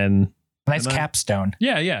 And then nice capstone.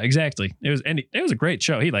 Yeah, exactly. It was a great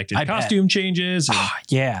show. He liked it. Costume changes.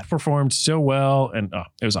 Yeah. Performed so well. And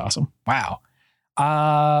it was awesome. Wow.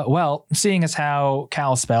 Well, seeing as how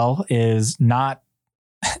Kalispell is not,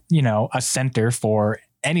 a center for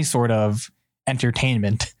any sort of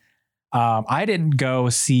entertainment, I didn't go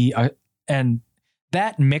see and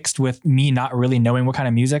that mixed with me not really knowing what kind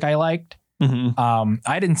of music I liked. Mm-hmm.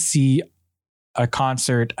 I didn't see a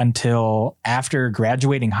concert until after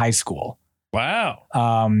graduating high school. Wow.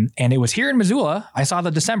 And it was here in Missoula. I saw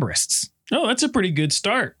the Decemberists. Oh, that's a pretty good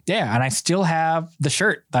start. Yeah. And I still have the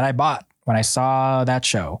shirt that I bought when I saw that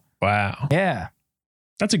show. Wow. Yeah.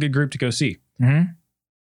 That's a good group to go see.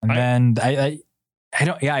 Mm-hmm. And then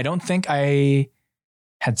I don't think I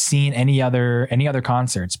had seen any other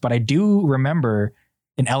concerts, but I do remember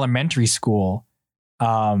in elementary school,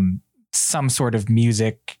 some sort of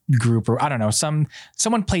music group, or I don't know,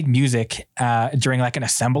 someone played music during like an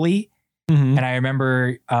assembly. Mm-hmm. And I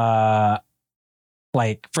remember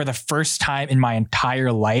like for the first time in my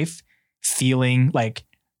entire life feeling like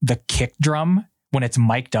the kick drum when it's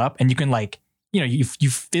mic'd up and you can like, you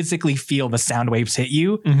physically feel the sound waves hit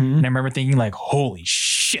you. Mm-hmm. And I remember thinking like, holy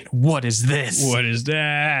shit, what is this? What is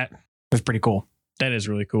that? It was pretty cool. That is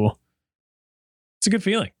really cool. It's a good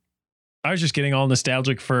feeling. I was just getting all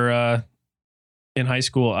nostalgic for in high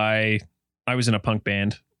school. I was in a punk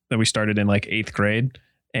band that we started in like 8th grade,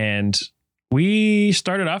 and we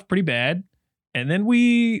started off pretty bad, and then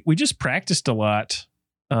we just practiced a lot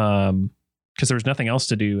because there was nothing else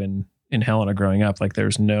to do in Helena growing up. Like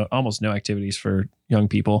there's almost no activities for young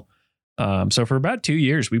people. So for about 2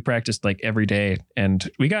 years we practiced like every day, and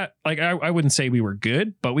we got like I wouldn't say we were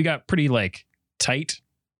good, but we got pretty like tight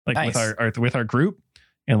like nice. with our group.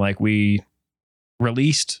 And like we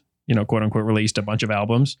released, quote unquote, released a bunch of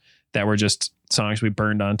albums that were just songs we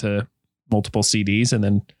burned onto multiple CDs and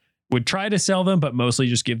then would try to sell them, but mostly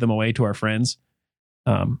just give them away to our friends.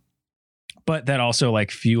 But that also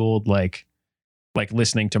like fueled like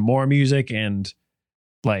listening to more music and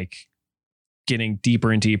like getting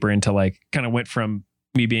deeper and deeper into like kind of went from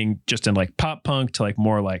me being just in like pop punk to like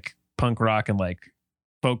more like punk rock and like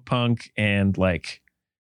folk punk and like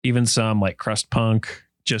even some like crust punk,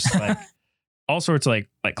 just like all sorts of like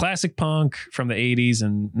classic punk from the 80s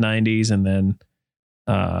and 90s. And then,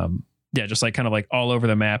 just like kind of like all over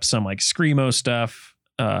the map, some like screamo stuff.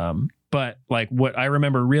 But like what I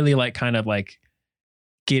remember really like kind of like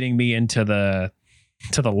getting me into the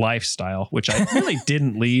lifestyle, which I really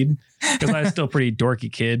didn't lead because I was still a pretty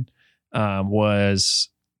dorky kid, was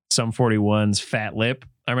Sum 41's Fat Lip.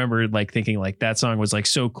 I remember like thinking like that song was like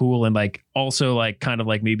so cool, and like also like kind of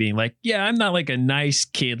like me being like, yeah, I'm not like a nice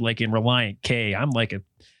kid like in Reliant K. I'm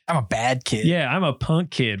a bad kid. Yeah, I'm a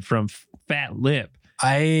punk kid from Fat Lip.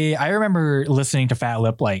 I remember listening to Fat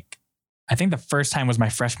Lip like I think the first time was my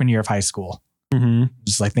freshman year of high school. Mm-hmm.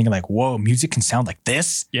 Just like thinking like, whoa, music can sound like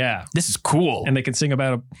this. Yeah. This is cool. And they can sing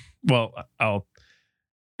about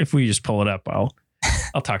if we just pull it up, I'll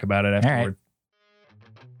talk about it afterward.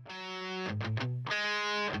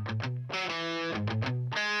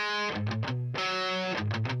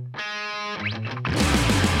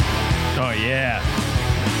 Oh yeah.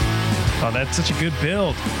 Oh, that's such a good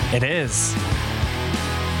build. It is.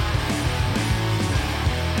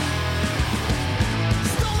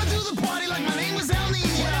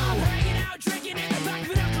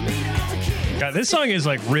 God, this song is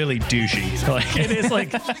like really douchey. Like it is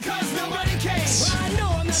like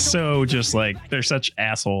so just like they're such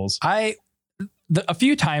assholes. A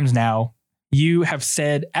few times now you have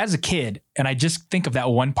said as a kid, and I just think of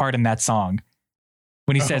that one part in that song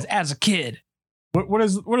when he says as a kid. What are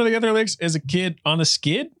the other lyrics? As a kid on the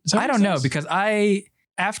skid? I don't know, because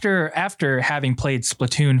after having played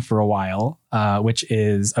Splatoon for a while, which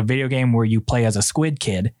is a video game where you play as a squid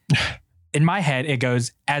kid. In my head, it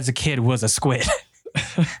goes, as a kid was a squid.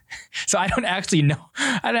 So I don't actually know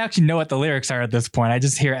what the lyrics are at this point. I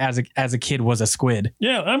just hear as a kid was a squid.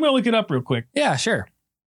 Yeah, I'm going to look it up real quick. Yeah, sure.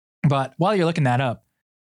 But while you're looking that up,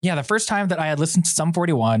 yeah, the first time that I had listened to Sum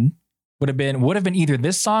 41 would have been either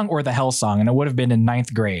this song or the Hell song, and it would have been in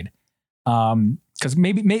 9th grade. Because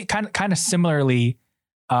maybe kind of similarly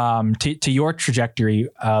to your trajectory,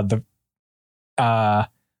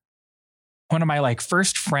 one of my like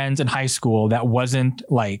first friends in high school that wasn't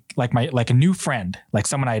like a new friend, like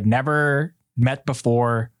someone I had never met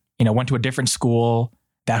before, went to a different school,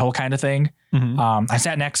 that whole kind of thing. Mm-hmm. I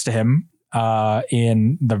sat next to him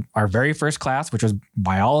in our very first class, which was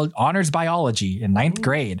honors biology in 9th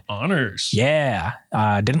grade. Honors. Yeah.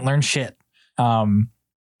 Didn't learn shit.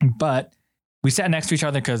 But we sat next to each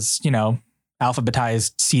other because,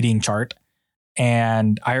 alphabetized seating chart.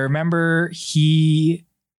 And I remember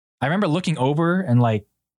looking over and like,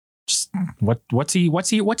 just what's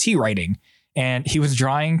he writing? And he was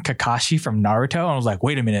drawing Kakashi from Naruto. And I was like,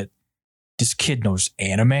 wait a minute, this kid knows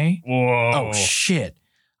anime. Whoa. Oh shit.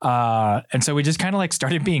 And so we just kind of like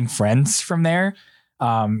started being friends from there.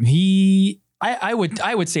 I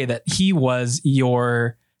would say that he was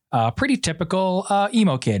your pretty typical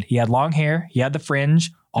emo kid. He had long hair, he had the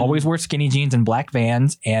fringe, always wore skinny jeans and black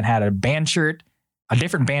Vans, and had a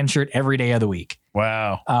different band shirt every day of the week.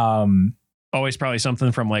 Wow. Always probably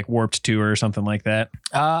something from like Warped Tour or something like that.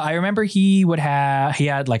 I remember he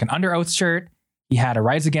had like an Under Oath shirt. He had a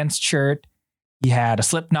Rise Against shirt. He had a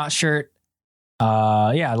Slipknot shirt.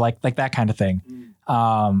 Yeah, like that kind of thing.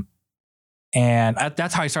 And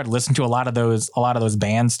that's how I started listening to a lot of those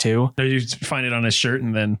bands too. So you find it on his shirt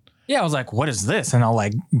and then. Yeah, I was like, what is this? And I'll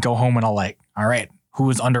like go home and I'll like, all right, who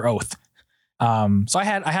is Under Oath? So I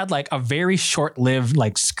had like a very short-lived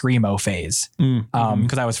like screamo phase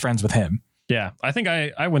because I was friends with him. Yeah, I think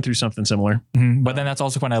I went through something similar. Mm-hmm. But then that's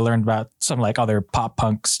also when I learned about some like other pop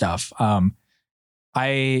punk stuff.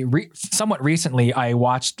 Somewhat recently, I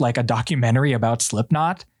watched like a documentary about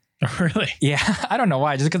Slipknot. Really? Yeah, I don't know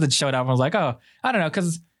why. Just because it showed up, I was like, oh, I don't know,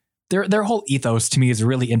 because their whole ethos to me is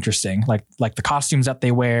really interesting. Like the costumes that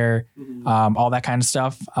they wear, all that kind of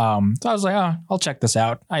stuff. So I was like, oh, I'll check this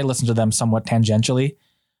out. I listened to them somewhat tangentially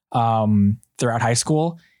throughout high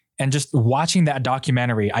school, and just watching that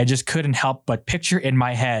documentary, I just couldn't help but picture in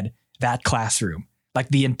my head that classroom. Like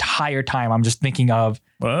the entire time, I'm just thinking of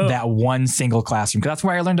that one single classroom, because that's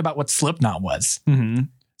where I learned about what Slipknot was. Mm-hmm.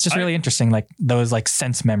 It's just really interesting, like those like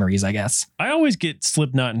sense memories, I guess. I always get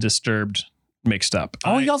Slipknot and Disturbed mixed up.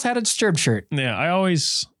 Oh, you also had a Disturbed shirt. Yeah, I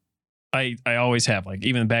always have, like,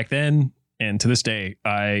 even back then and to this day,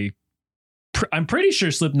 I'm pretty sure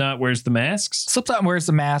Slipknot wears the masks. Slipknot wears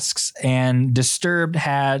the masks, and Disturbed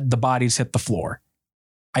had the bodies hit the floor,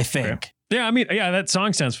 I think. Okay. Yeah, I mean, yeah, that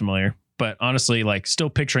song sounds familiar. But honestly, like, still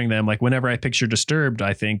picturing them, like, whenever I picture Disturbed,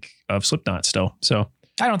 I think of Slipknot still. So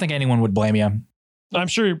I don't think anyone would blame you. I'm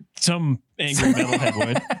sure some angry metalhead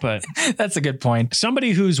would, but that's a good point.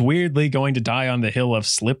 Somebody who's weirdly going to die on the hill of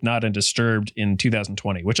Slipknot and Disturbed in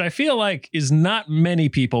 2020, which I feel like is not many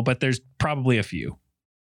people, but there's probably a few.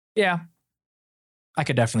 Yeah, I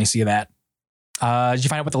could definitely see that. Did you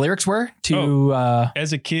find out what the lyrics were to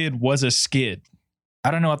As a Kid Was a Skid?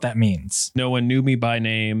 I don't know what that means. No one knew me by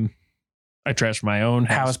name. I trashed my own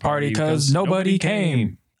house party because nobody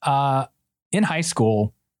came. In high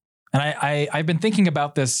school, and I've been thinking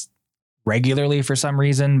about this regularly for some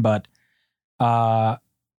reason, but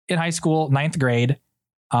in high school, 9th grade,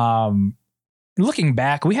 looking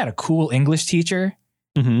back, we had a cool English teacher.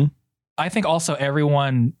 Mm-hmm. I think also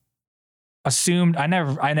everyone assumed, I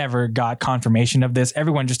never got confirmation of this.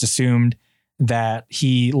 Everyone just assumed that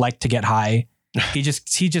he liked to get high. He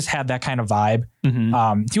just had that kind of vibe.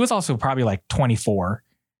 Mm-hmm. He was also probably like 24,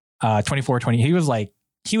 20.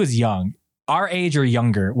 He was young, our age or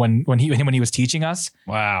younger when he was teaching us.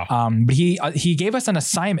 Wow. But he gave us an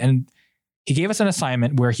assignment,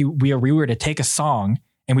 where we were to take a song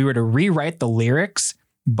and we were to rewrite the lyrics,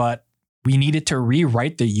 but we needed to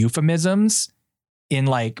rewrite the euphemisms in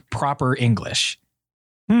like proper English.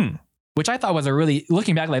 Which I thought was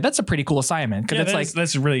looking back, like that's a pretty cool assignment. Cause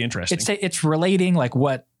that's really interesting. It's relating like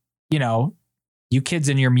what, you kids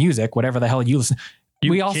in your music, whatever the hell you listen.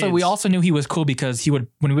 We also knew he was cool because he would,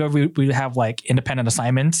 whenever we would have like independent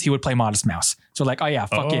assignments, he would play Modest Mouse. So like, oh yeah,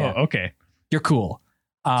 fuck yeah. Okay. You're cool.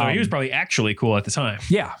 So he was probably actually cool at the time.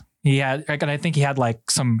 Yeah. He had, and I think he had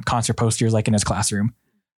like some concert posters like in his classroom.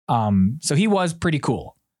 So he was pretty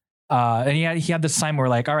cool. And he had this assignment where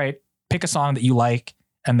like, all right, pick a song that you like.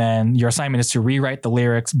 And then your assignment is to rewrite the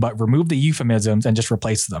lyrics, but remove the euphemisms and just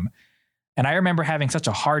replace them. And I remember having such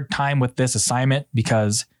a hard time with this assignment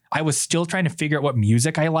because I was still trying to figure out what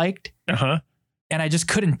music I liked. Uh-huh. And I just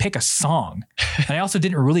couldn't pick a song. And I also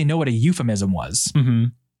didn't really know what a euphemism was.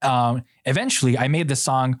 Mm-hmm. Eventually, I made this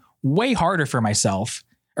song way harder for myself,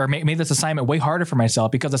 or made this assignment way harder for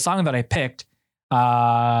myself because the song that I picked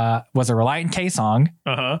was a Relient K song.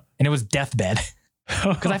 Uh-huh. And it was Deathbed.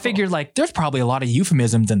 Because I figured like there's probably a lot of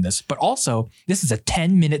euphemisms in this, but also this is a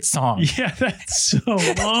 10-minute song. Yeah, that's so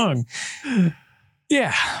long.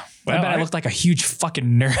 Yeah. Well, I bet I looked like a huge fucking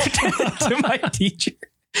nerd to my teacher.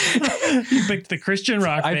 You picked the Christian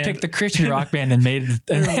rock band. I picked the Christian rock band and made it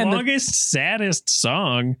the longest, saddest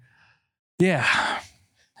song. Yeah.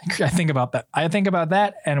 I think about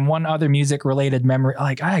that and one other music related memory.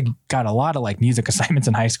 Like I got a lot of like music assignments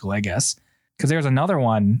in high school, I guess. Because there's another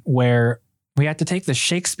one where we had to take the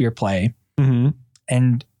Shakespeare play,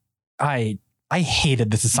 and I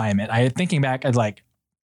hated this assignment. Thinking back, this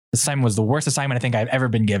assignment was the worst assignment I think I've ever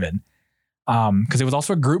been given, because it was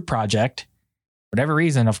also a group project. For whatever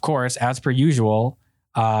reason, of course, as per usual,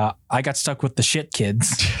 I got stuck with the shit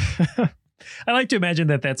kids. I like to imagine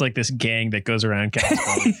that that's like this gang that goes around.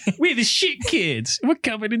 We're the shit kids. We're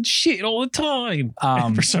covered in shit all the time.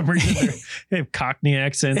 And for some reason, they have Cockney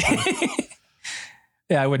accents.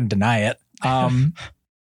 Yeah, I wouldn't deny it.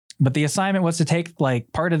 But the assignment was to take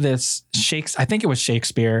like part of this I think it was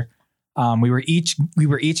Shakespeare. We were each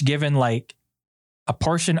given like a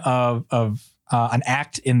portion of an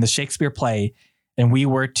act in the Shakespeare play, and we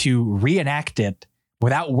were to reenact it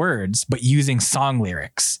without words, but using song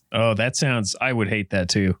lyrics. Oh, I would hate that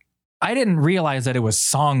too. I didn't realize that it was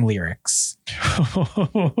song lyrics.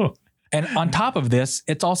 And on top of this,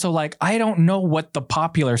 it's also like, I don't know what the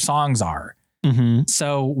popular songs are. Mm-hmm.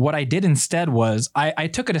 So what I did instead was I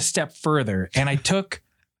took it a step further, and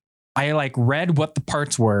I like read what the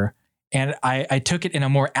parts were, and I took it in a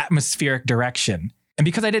more atmospheric direction. And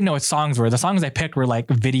because I didn't know what songs were, the songs I picked were like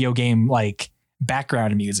video game, like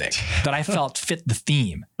background music that I felt fit the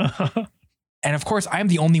theme. And of course I'm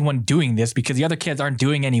the only one doing this because the other kids aren't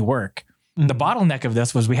doing any work. Mm-hmm. The bottleneck of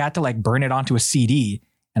this was we had to like burn it onto a CD,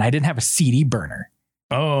 and I didn't have a CD burner.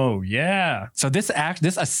 Oh, yeah. So this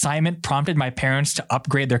assignment prompted my parents to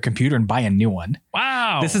upgrade their computer and buy a new one.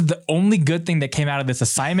 Wow. This is the only good thing that came out of this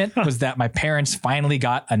assignment was that my parents finally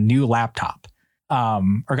got a new laptop,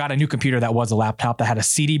 or got a new computer that was a laptop that had a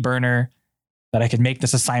CD burner that I could make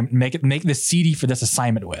this assignment, make this CD for this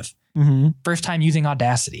assignment with. Mm-hmm. First time using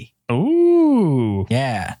Audacity. Ooh.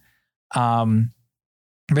 Yeah. But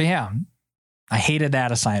yeah, I hated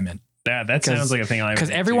that assignment. That sounds like a thing I would because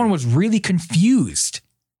everyone was really confused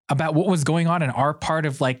about what was going on in our part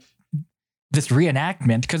of like this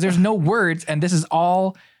reenactment, because there's no words, and this is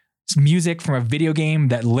all music from a video game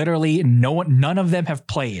that literally none of them have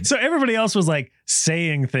played. So everybody else was like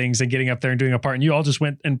saying things and getting up there and doing a part, and you all just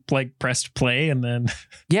went and like pressed play and then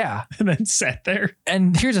and then sat there.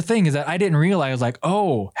 And here's the thing is that I didn't realize like,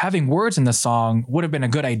 oh, having words in the song would have been a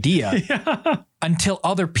good idea until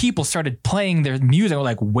other people started playing their music. We're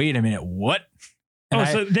like, wait a minute, what? And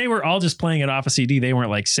so they were all just playing it off a CD. They weren't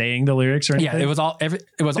like saying the lyrics or anything. Yeah, it was all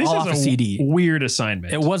off a CD. Weird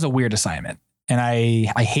assignment. It was a weird assignment. And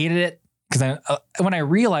I hated it because when I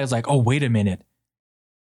realized like, oh, wait a minute,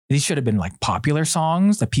 these should have been like popular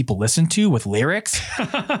songs that people listen to with lyrics.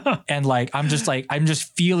 And like, I'm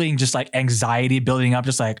just feeling just like anxiety building up.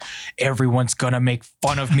 Just like everyone's going to make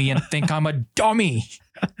fun of me and think I'm a dummy.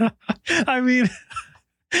 I mean,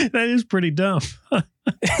 that is pretty dumb.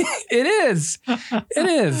 It is.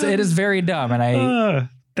 It is very dumb. And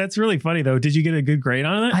that's really funny though. Did you get a good grade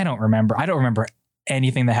on it? I don't remember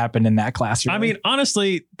anything that happened in that class. Really. I mean,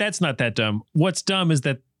 honestly, that's not that dumb. What's dumb is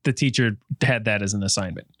that the teacher had that as an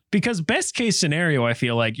assignment. because best case scenario, I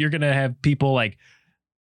feel like you're going to have people like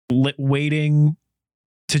waiting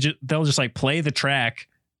to they'll just like play the track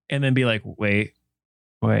and then be like, wait.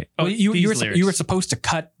 Oh, Well, you were supposed to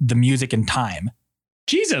cut the music in time.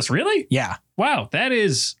 Jesus, really? Yeah. Wow. That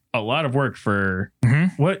is a lot of work for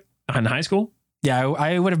what in high school? Yeah.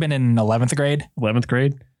 I would have been in 11th grade. 11th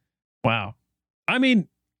grade. Wow. I mean,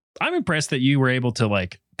 I'm impressed that you were able to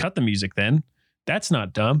like cut the music then. That's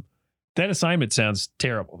not dumb. That assignment sounds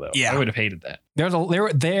terrible though. Yeah. I would have hated that.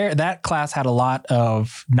 That class had a lot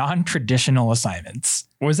of non-traditional assignments.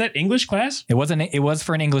 Was that English class? It was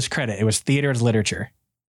for an English credit. It was theater's literature.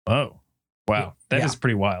 Oh, wow. That is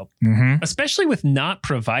pretty wild. Mm-hmm. Especially with not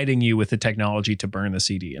providing you with the technology to burn the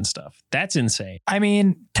CD and stuff. That's insane. I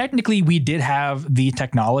mean, technically we did have the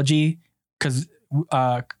technology because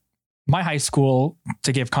my high school,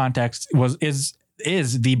 to give context, is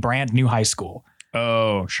the brand new high school.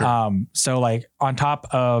 Oh, sure. So like on top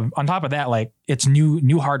of that, like it's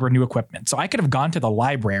new hardware, new equipment. So I could have gone to the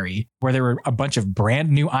library where there were a bunch of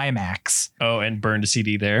brand new iMacs. Oh, and burned a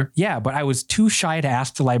CD there. Yeah, but I was too shy to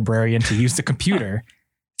ask the librarian to use the computer.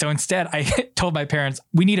 So instead I told my parents,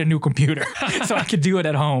 we need a new computer so I could do it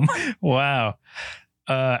at home. Wow.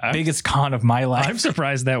 Biggest con of my life. I'm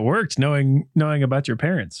surprised that worked knowing about your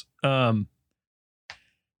parents. What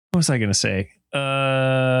was I going to say?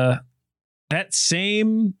 That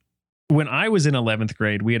same, when I was in 11th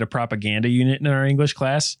grade, we had a propaganda unit in our English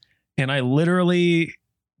class. And we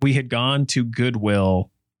had gone to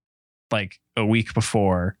Goodwill like a week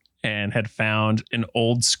before and had found an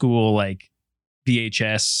old school like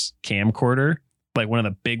VHS camcorder, like one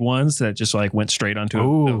of the big ones that just like went straight onto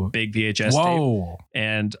a big VHS tape.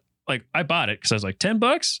 And like I bought it because I was like,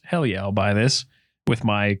 $10? Hell yeah, I'll buy this with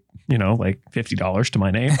my, like $50 to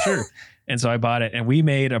my name. Sure. And so I bought it and we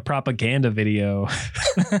made a propaganda video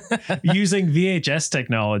using VHS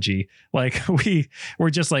technology. Like we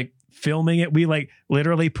were just like filming it. We like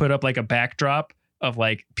literally put up like a backdrop of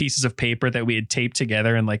like pieces of paper that we had taped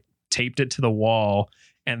together and like taped it to the wall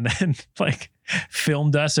and then like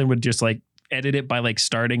filmed us and would just like edit it by like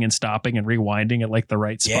starting and stopping and rewinding at like the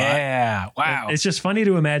right spot. Yeah. Wow. And it's just funny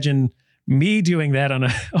to imagine me doing that on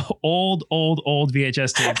a old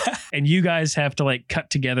VHS tape and you guys have to like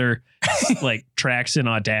cut together like tracks in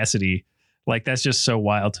Audacity. Like that's just so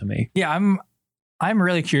wild to me. Yeah, I'm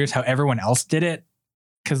really curious how everyone else did it.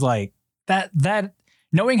 Cause like that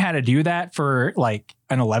knowing how to do that for like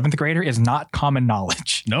an 11th grader is not common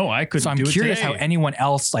knowledge. No, I couldn't. So I'm do curious it today. how anyone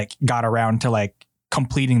else like got around to like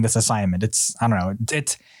completing this assignment. I don't know.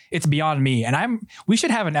 It's beyond me. And we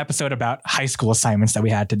should have an episode about high school assignments that we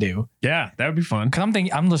had to do. Yeah, that would be fun. Cause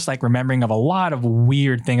I'm just like remembering of a lot of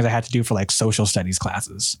weird things I had to do for like social studies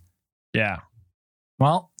classes. Yeah.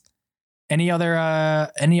 Well, any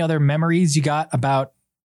other memories you got about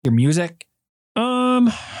your music?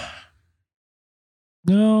 No,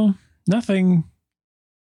 nothing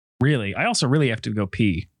really. I also really have to go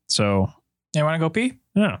pee. So You want to go pee?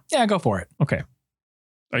 yeah. Yeah, go for it. Okay.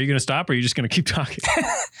 Are you going to stop or are you just going to keep talking?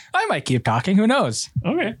 I might keep talking. Who knows?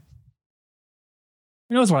 Okay.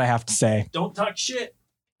 Who knows what I have to say? Don't talk shit.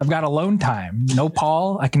 I've got alone time. No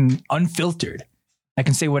Paul. I can unfiltered. I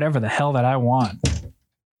can say whatever the hell that I want.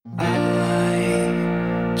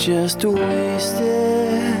 I just wasted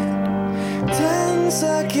 10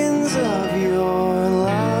 seconds of your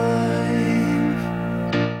life.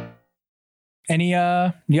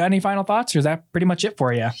 You got any final thoughts, or is that pretty much it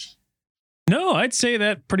for you? No, I'd say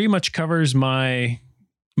that pretty much covers my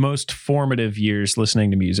most formative years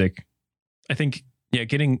listening to music. I think, yeah,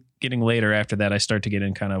 getting later after that, I start to get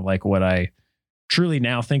in kind of like what I truly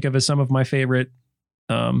now think of as some of my favorite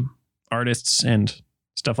artists and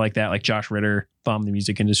stuff like that, like Josh Ritter, Bomb the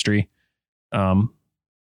Music Industry.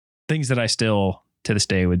 Things that I still to this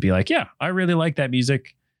day would be like, yeah, I really like that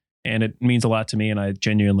music and it means a lot to me. And I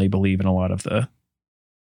genuinely believe in a lot of the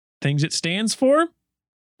things it stands for.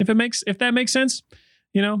 If that makes sense,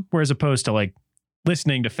 whereas opposed to like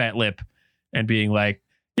listening to Fat Lip and being like,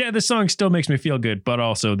 yeah, this song still makes me feel good, but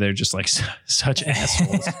also they're just like such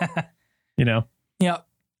assholes, Yeah.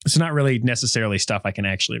 It's not really necessarily stuff I can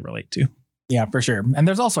actually relate to. Yeah, for sure. And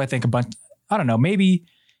there's also, I think, a bunch, I don't know, maybe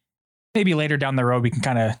later down the road, we can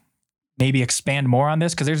kind of maybe expand more on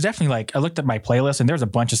this. Cause there's definitely like, I looked at my playlist and there's a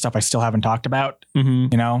bunch of stuff I still haven't talked about,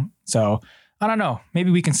 so I don't know, maybe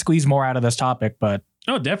we can squeeze more out of this topic, but.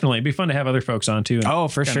 Oh, definitely. It'd be fun to have other folks on too. Oh,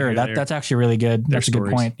 for sure. That's actually really good. That's a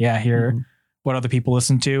good point. Yeah. Hear what other people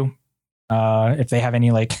listen to. If they have any,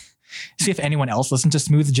 like, see if anyone else listens to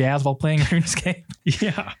smooth jazz while playing RuneScape.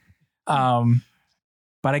 Yeah.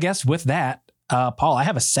 But I guess with that, Paul, I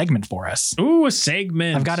have a segment for us. Ooh, a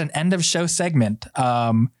segment. I've got an end of show segment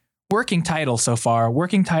working title so far,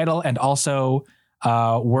 working title and also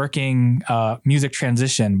working music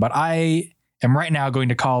transition. But I am right now going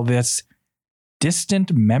to call this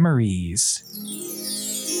Distant Memories.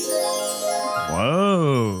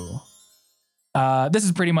 Whoa. This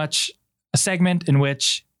is pretty much a segment in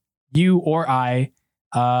which you or I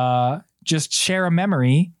just share a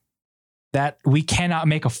memory that we cannot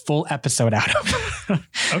make a full episode out of.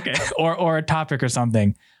 Okay. or a topic or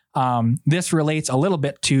something. This relates a little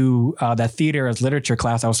bit to that theater as literature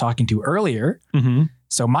class I was talking to earlier. Mm-hmm.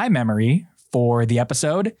 So my memory for the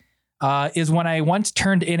episode is when I once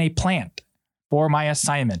turned in a plant for my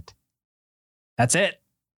assignment. That's it.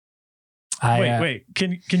 Wait.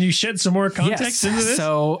 Can you shed some more context into this?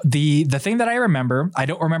 So the thing that I remember, I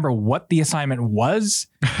don't remember what the assignment was,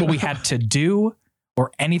 what we had to do,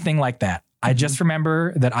 or anything like that. I just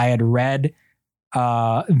remember that I had read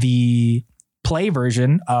the play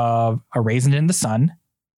version of A Raisin in the Sun,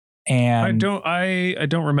 and I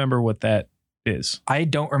don't remember what that is. I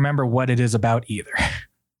don't remember what it is about either.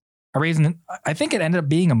 A Raisin, I think it ended up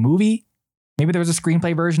being a movie. Maybe there was a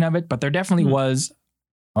screenplay version of it, but there definitely was.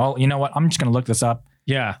 Well, you know what? I'm just going to look this up.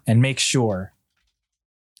 Yeah. And make sure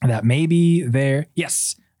that maybe there.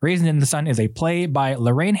 Yes. Raisin in the Sun is a play by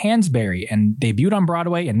Lorraine Hansberry and debuted on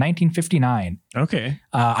Broadway in 1959. Okay.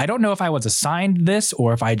 I don't know if I was assigned this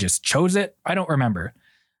or if I just chose it. I don't remember.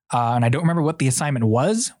 And I don't remember what the assignment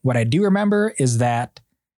was. What I do remember is that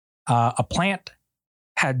a plant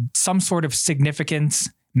had some sort of significance,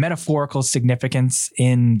 metaphorical significance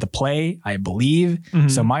in the play, I believe. Mhm.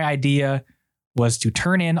 So my idea was to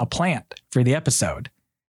turn in a plant for the episode.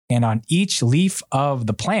 And on each leaf of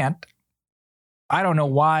the plant, I don't know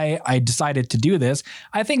why I decided to do this.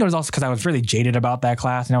 I think it was also because I was really jaded about that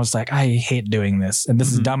class. And I was like, I hate doing this. And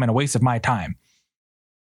this is dumb and a waste of my time.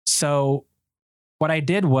 So what I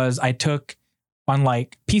did was I took on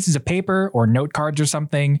like pieces of paper or note cards or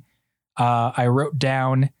something. I wrote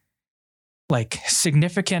down like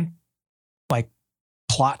significant like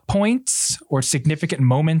plot points or significant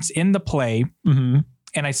moments in the play. Mm-hmm.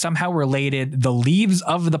 And I somehow related the leaves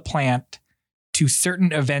of the plant to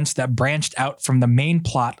certain events that branched out from the main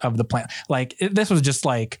plot of the plant. Like this was just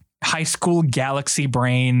like high school galaxy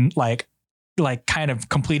brain, like kind of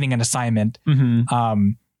completing an assignment. Mm-hmm.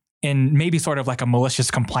 In maybe sort of like a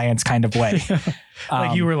malicious compliance kind of way.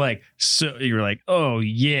 Like you were like, oh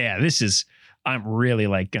yeah, I'm really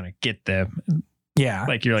like going to get them. Yeah.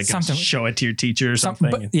 Like you're like going to Something- show it to your teacher or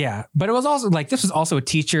something. But it was also like, this was also a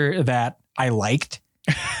teacher that I liked.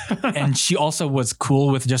 And she also was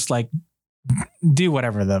cool with just like, do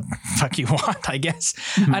whatever the fuck you want, I guess.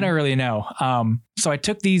 I don't really know. So I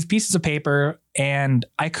took these pieces of paper and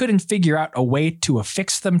I couldn't figure out a way to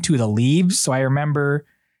affix them to the leaves. So I remember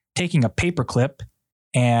taking a paper clip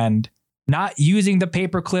and not using the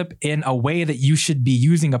paper clip in a way that you should be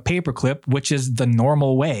using a paper clip, which is the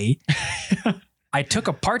normal way. I took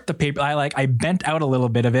apart the paper. I bent out a little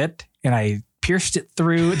bit of it and I pierced it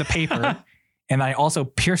through the paper. And I also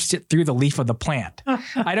pierced it through the leaf of the plant.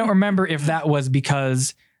 I don't remember if that was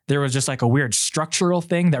because there was just like a weird structural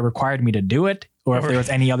thing that required me to do it, or if there was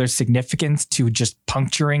any other significance to just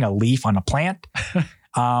puncturing a leaf on a plant.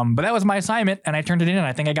 But that was my assignment and I turned it in and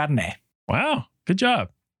I think I got an A. Wow. Good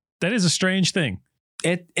job. That is a strange thing.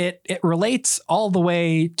 It relates all the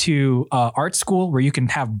way to art school where you can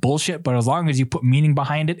have bullshit, but as long as you put meaning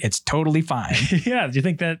behind it, it's totally fine. Yeah. Do you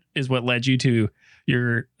think that is what led you to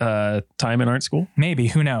your time in art school? Maybe,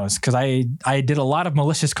 who knows? Because I did a lot of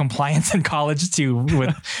malicious compliance in college too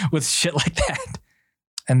with shit like that.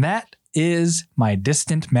 And that is my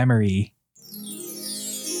distant memory.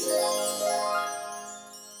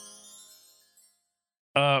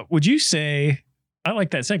 Would you say, I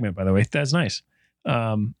like that segment, by the way. That's nice.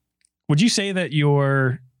 Would you say that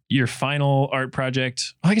your final art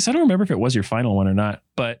project, I guess I don't remember if it was your final one or not,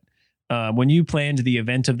 but when you planned the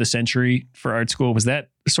event of the century for art school, was that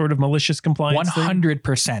sort of malicious compliance?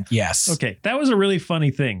 100%, yes. Okay. That was a really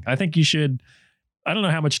funny thing. I think you should, I don't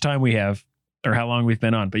know how much time we have or how long we've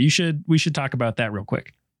been on, but we should talk about that real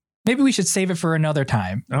quick. Maybe we should save it for another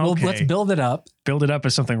time. Okay. Let's build it up. Build it up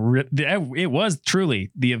as something, it was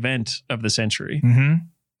truly the event of the century. Mm-hmm.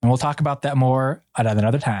 And we'll talk about that more at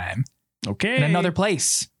another time. Okay. In another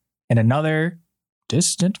place. In another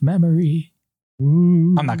distant memory.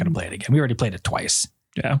 I'm not going to play it again. We already played it twice.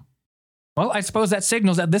 Yeah. Well, I suppose that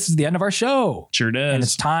signals that this is the end of our show. Sure does. And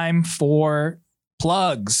it's time for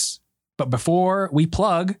plugs. But before we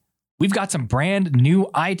plug, we've got some brand new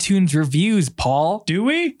iTunes reviews, Paul. Do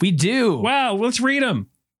we? We do. Wow. Let's read them.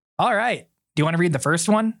 All right. Do you want to read the first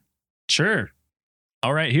one? Sure.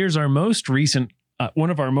 All right. Here's our most recent one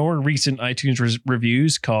of our more recent iTunes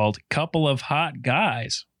reviews called Couple of Hot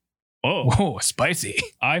Guys. Oh, Whoa, spicy.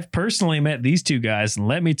 I've personally met these two guys, and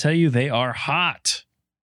let me tell you, they are hot.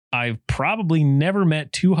 I've probably never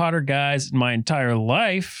met two hotter guys in my entire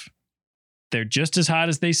life. They're just as hot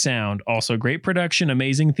as they sound. Also, great production,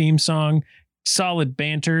 amazing theme song, solid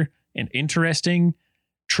banter, and interesting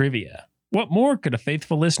trivia. What more could a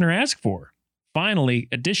faithful listener ask for? Finally,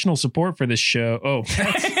 additional support for this show. Oh,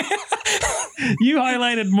 you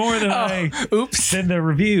highlighted more than Oops. than the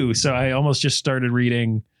review, so I almost just started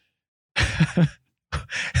reading. I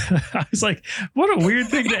was like, what a weird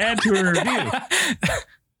thing to add to a review.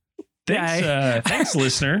 Thanks, thanks,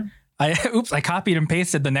 listener. I copied and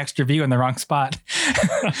pasted the next review in the wrong spot.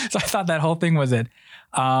 So I thought that whole thing was it.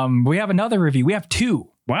 We have another review. We have two.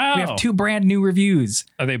 Wow. We have two brand new reviews.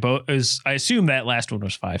 Are they both? I assume that last one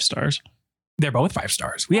was 5 stars. They're both 5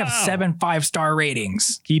 stars. We have 7 5-star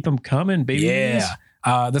ratings. Keep them coming, baby.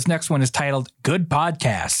 Yeah. This next one is titled Good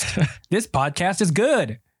Podcast. This podcast is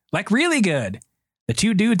good. Like really good. The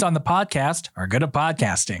two dudes on the podcast are good at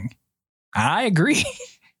podcasting. I agree.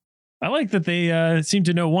 I like that they seem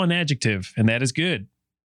to know one adjective, and that is good.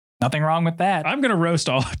 Nothing wrong with that. I'm going to roast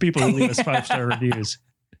all the people who leave us 5-star reviews.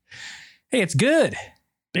 Hey, it's good.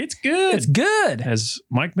 It's good. It's good. As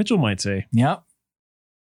Mike Mitchell might say. Yep.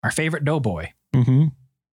 Our favorite doughboy. Mm-hmm.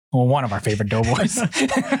 Well, one of our favorite doughboys. I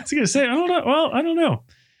was going to say, I don't know. Well, I don't know.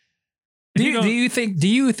 Do you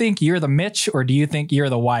think you're the Mitch or do you think you're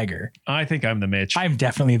the Weiger? I think I'm the Mitch. I'm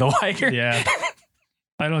definitely the Weiger. Yeah.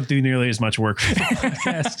 I don't do nearly as much work for the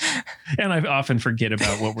podcast, and I often forget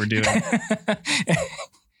about what we're doing.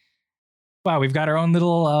 Wow, we've got our own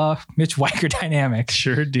little Mitch Weiger dynamic.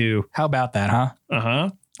 Sure do. How about that, huh?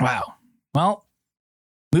 Uh-huh. Wow. Well,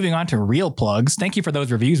 moving on to real plugs. Thank you for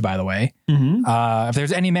those reviews, by the way. Mm-hmm. If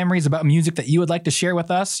there's any memories about music that you would like to share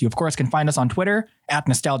with us, you, of course, can find us on Twitter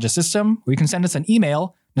 @NostalgiaSystem, or you can send us an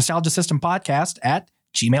email,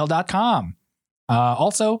 nostalgiasystempodcast@gmail.com.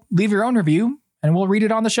 Also, leave your own review, and we'll read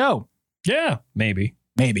it on the show. Yeah, maybe.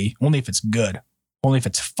 Maybe. Only if it's good. Only if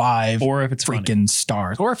it's 5 Or if it's freaking funny.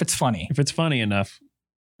 stars. Or if it's funny. If it's funny enough.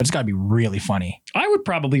 But it's got to be really funny. I would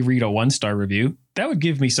probably read a 1-star review. That would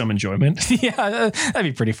give me some enjoyment. Yeah, that'd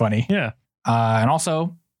be pretty funny. Yeah. And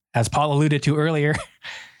also, as Paul alluded to earlier,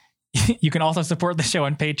 you can also support the show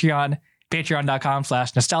on Patreon,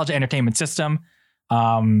 patreon.com/Nostalgia Entertainment System.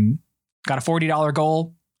 Got a $40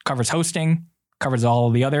 goal, covers hosting, covers all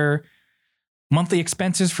of the other monthly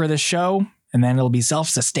expenses for this show, and then it'll be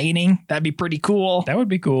self-sustaining. That'd be pretty cool. That would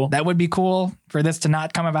be cool. That would be cool for this to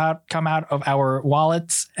not come out of our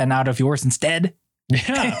wallets and out of yours instead.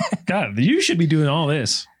 Yeah. God, you should be doing all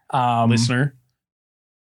this, listener.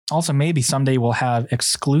 Also, maybe someday we'll have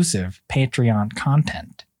exclusive Patreon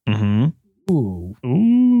content. Mm-hmm. Ooh.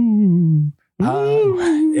 Ooh.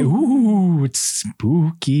 Ooh, it's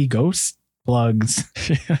spooky ghost plugs.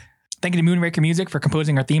 Thank you to Moonraker Music for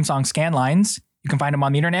composing our theme song Scanlines. You can find them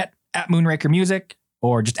on the internet @Moonraker Music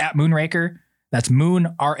or just @Moonraker. That's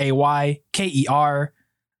Moon, RAYKER.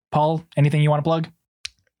 Paul, anything you want to plug?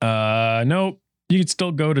 Nope. You can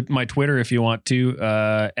still go to my Twitter if you want to,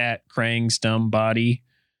 @KrangStumbody,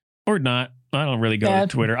 or not. I don't really go to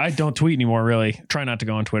Twitter. I don't tweet anymore, really. Try not to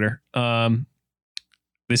go on Twitter.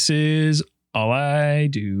 This is all I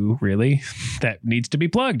do, really, that needs to be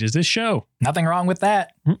plugged is this show. Nothing wrong with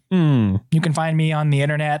that. Mm-mm. You can find me on the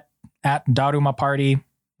internet @Daruma Party,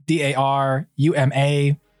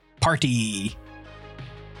 DARUMA Party.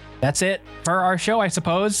 That's it for our show, I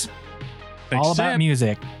suppose. All about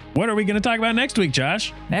music. What are we going to talk about next week,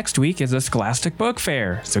 Josh? Next week is a Scholastic Book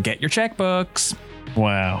Fair, so get your checkbooks.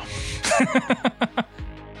 Wow.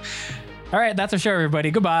 All right, that's our show,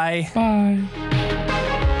 everybody. Goodbye. Bye.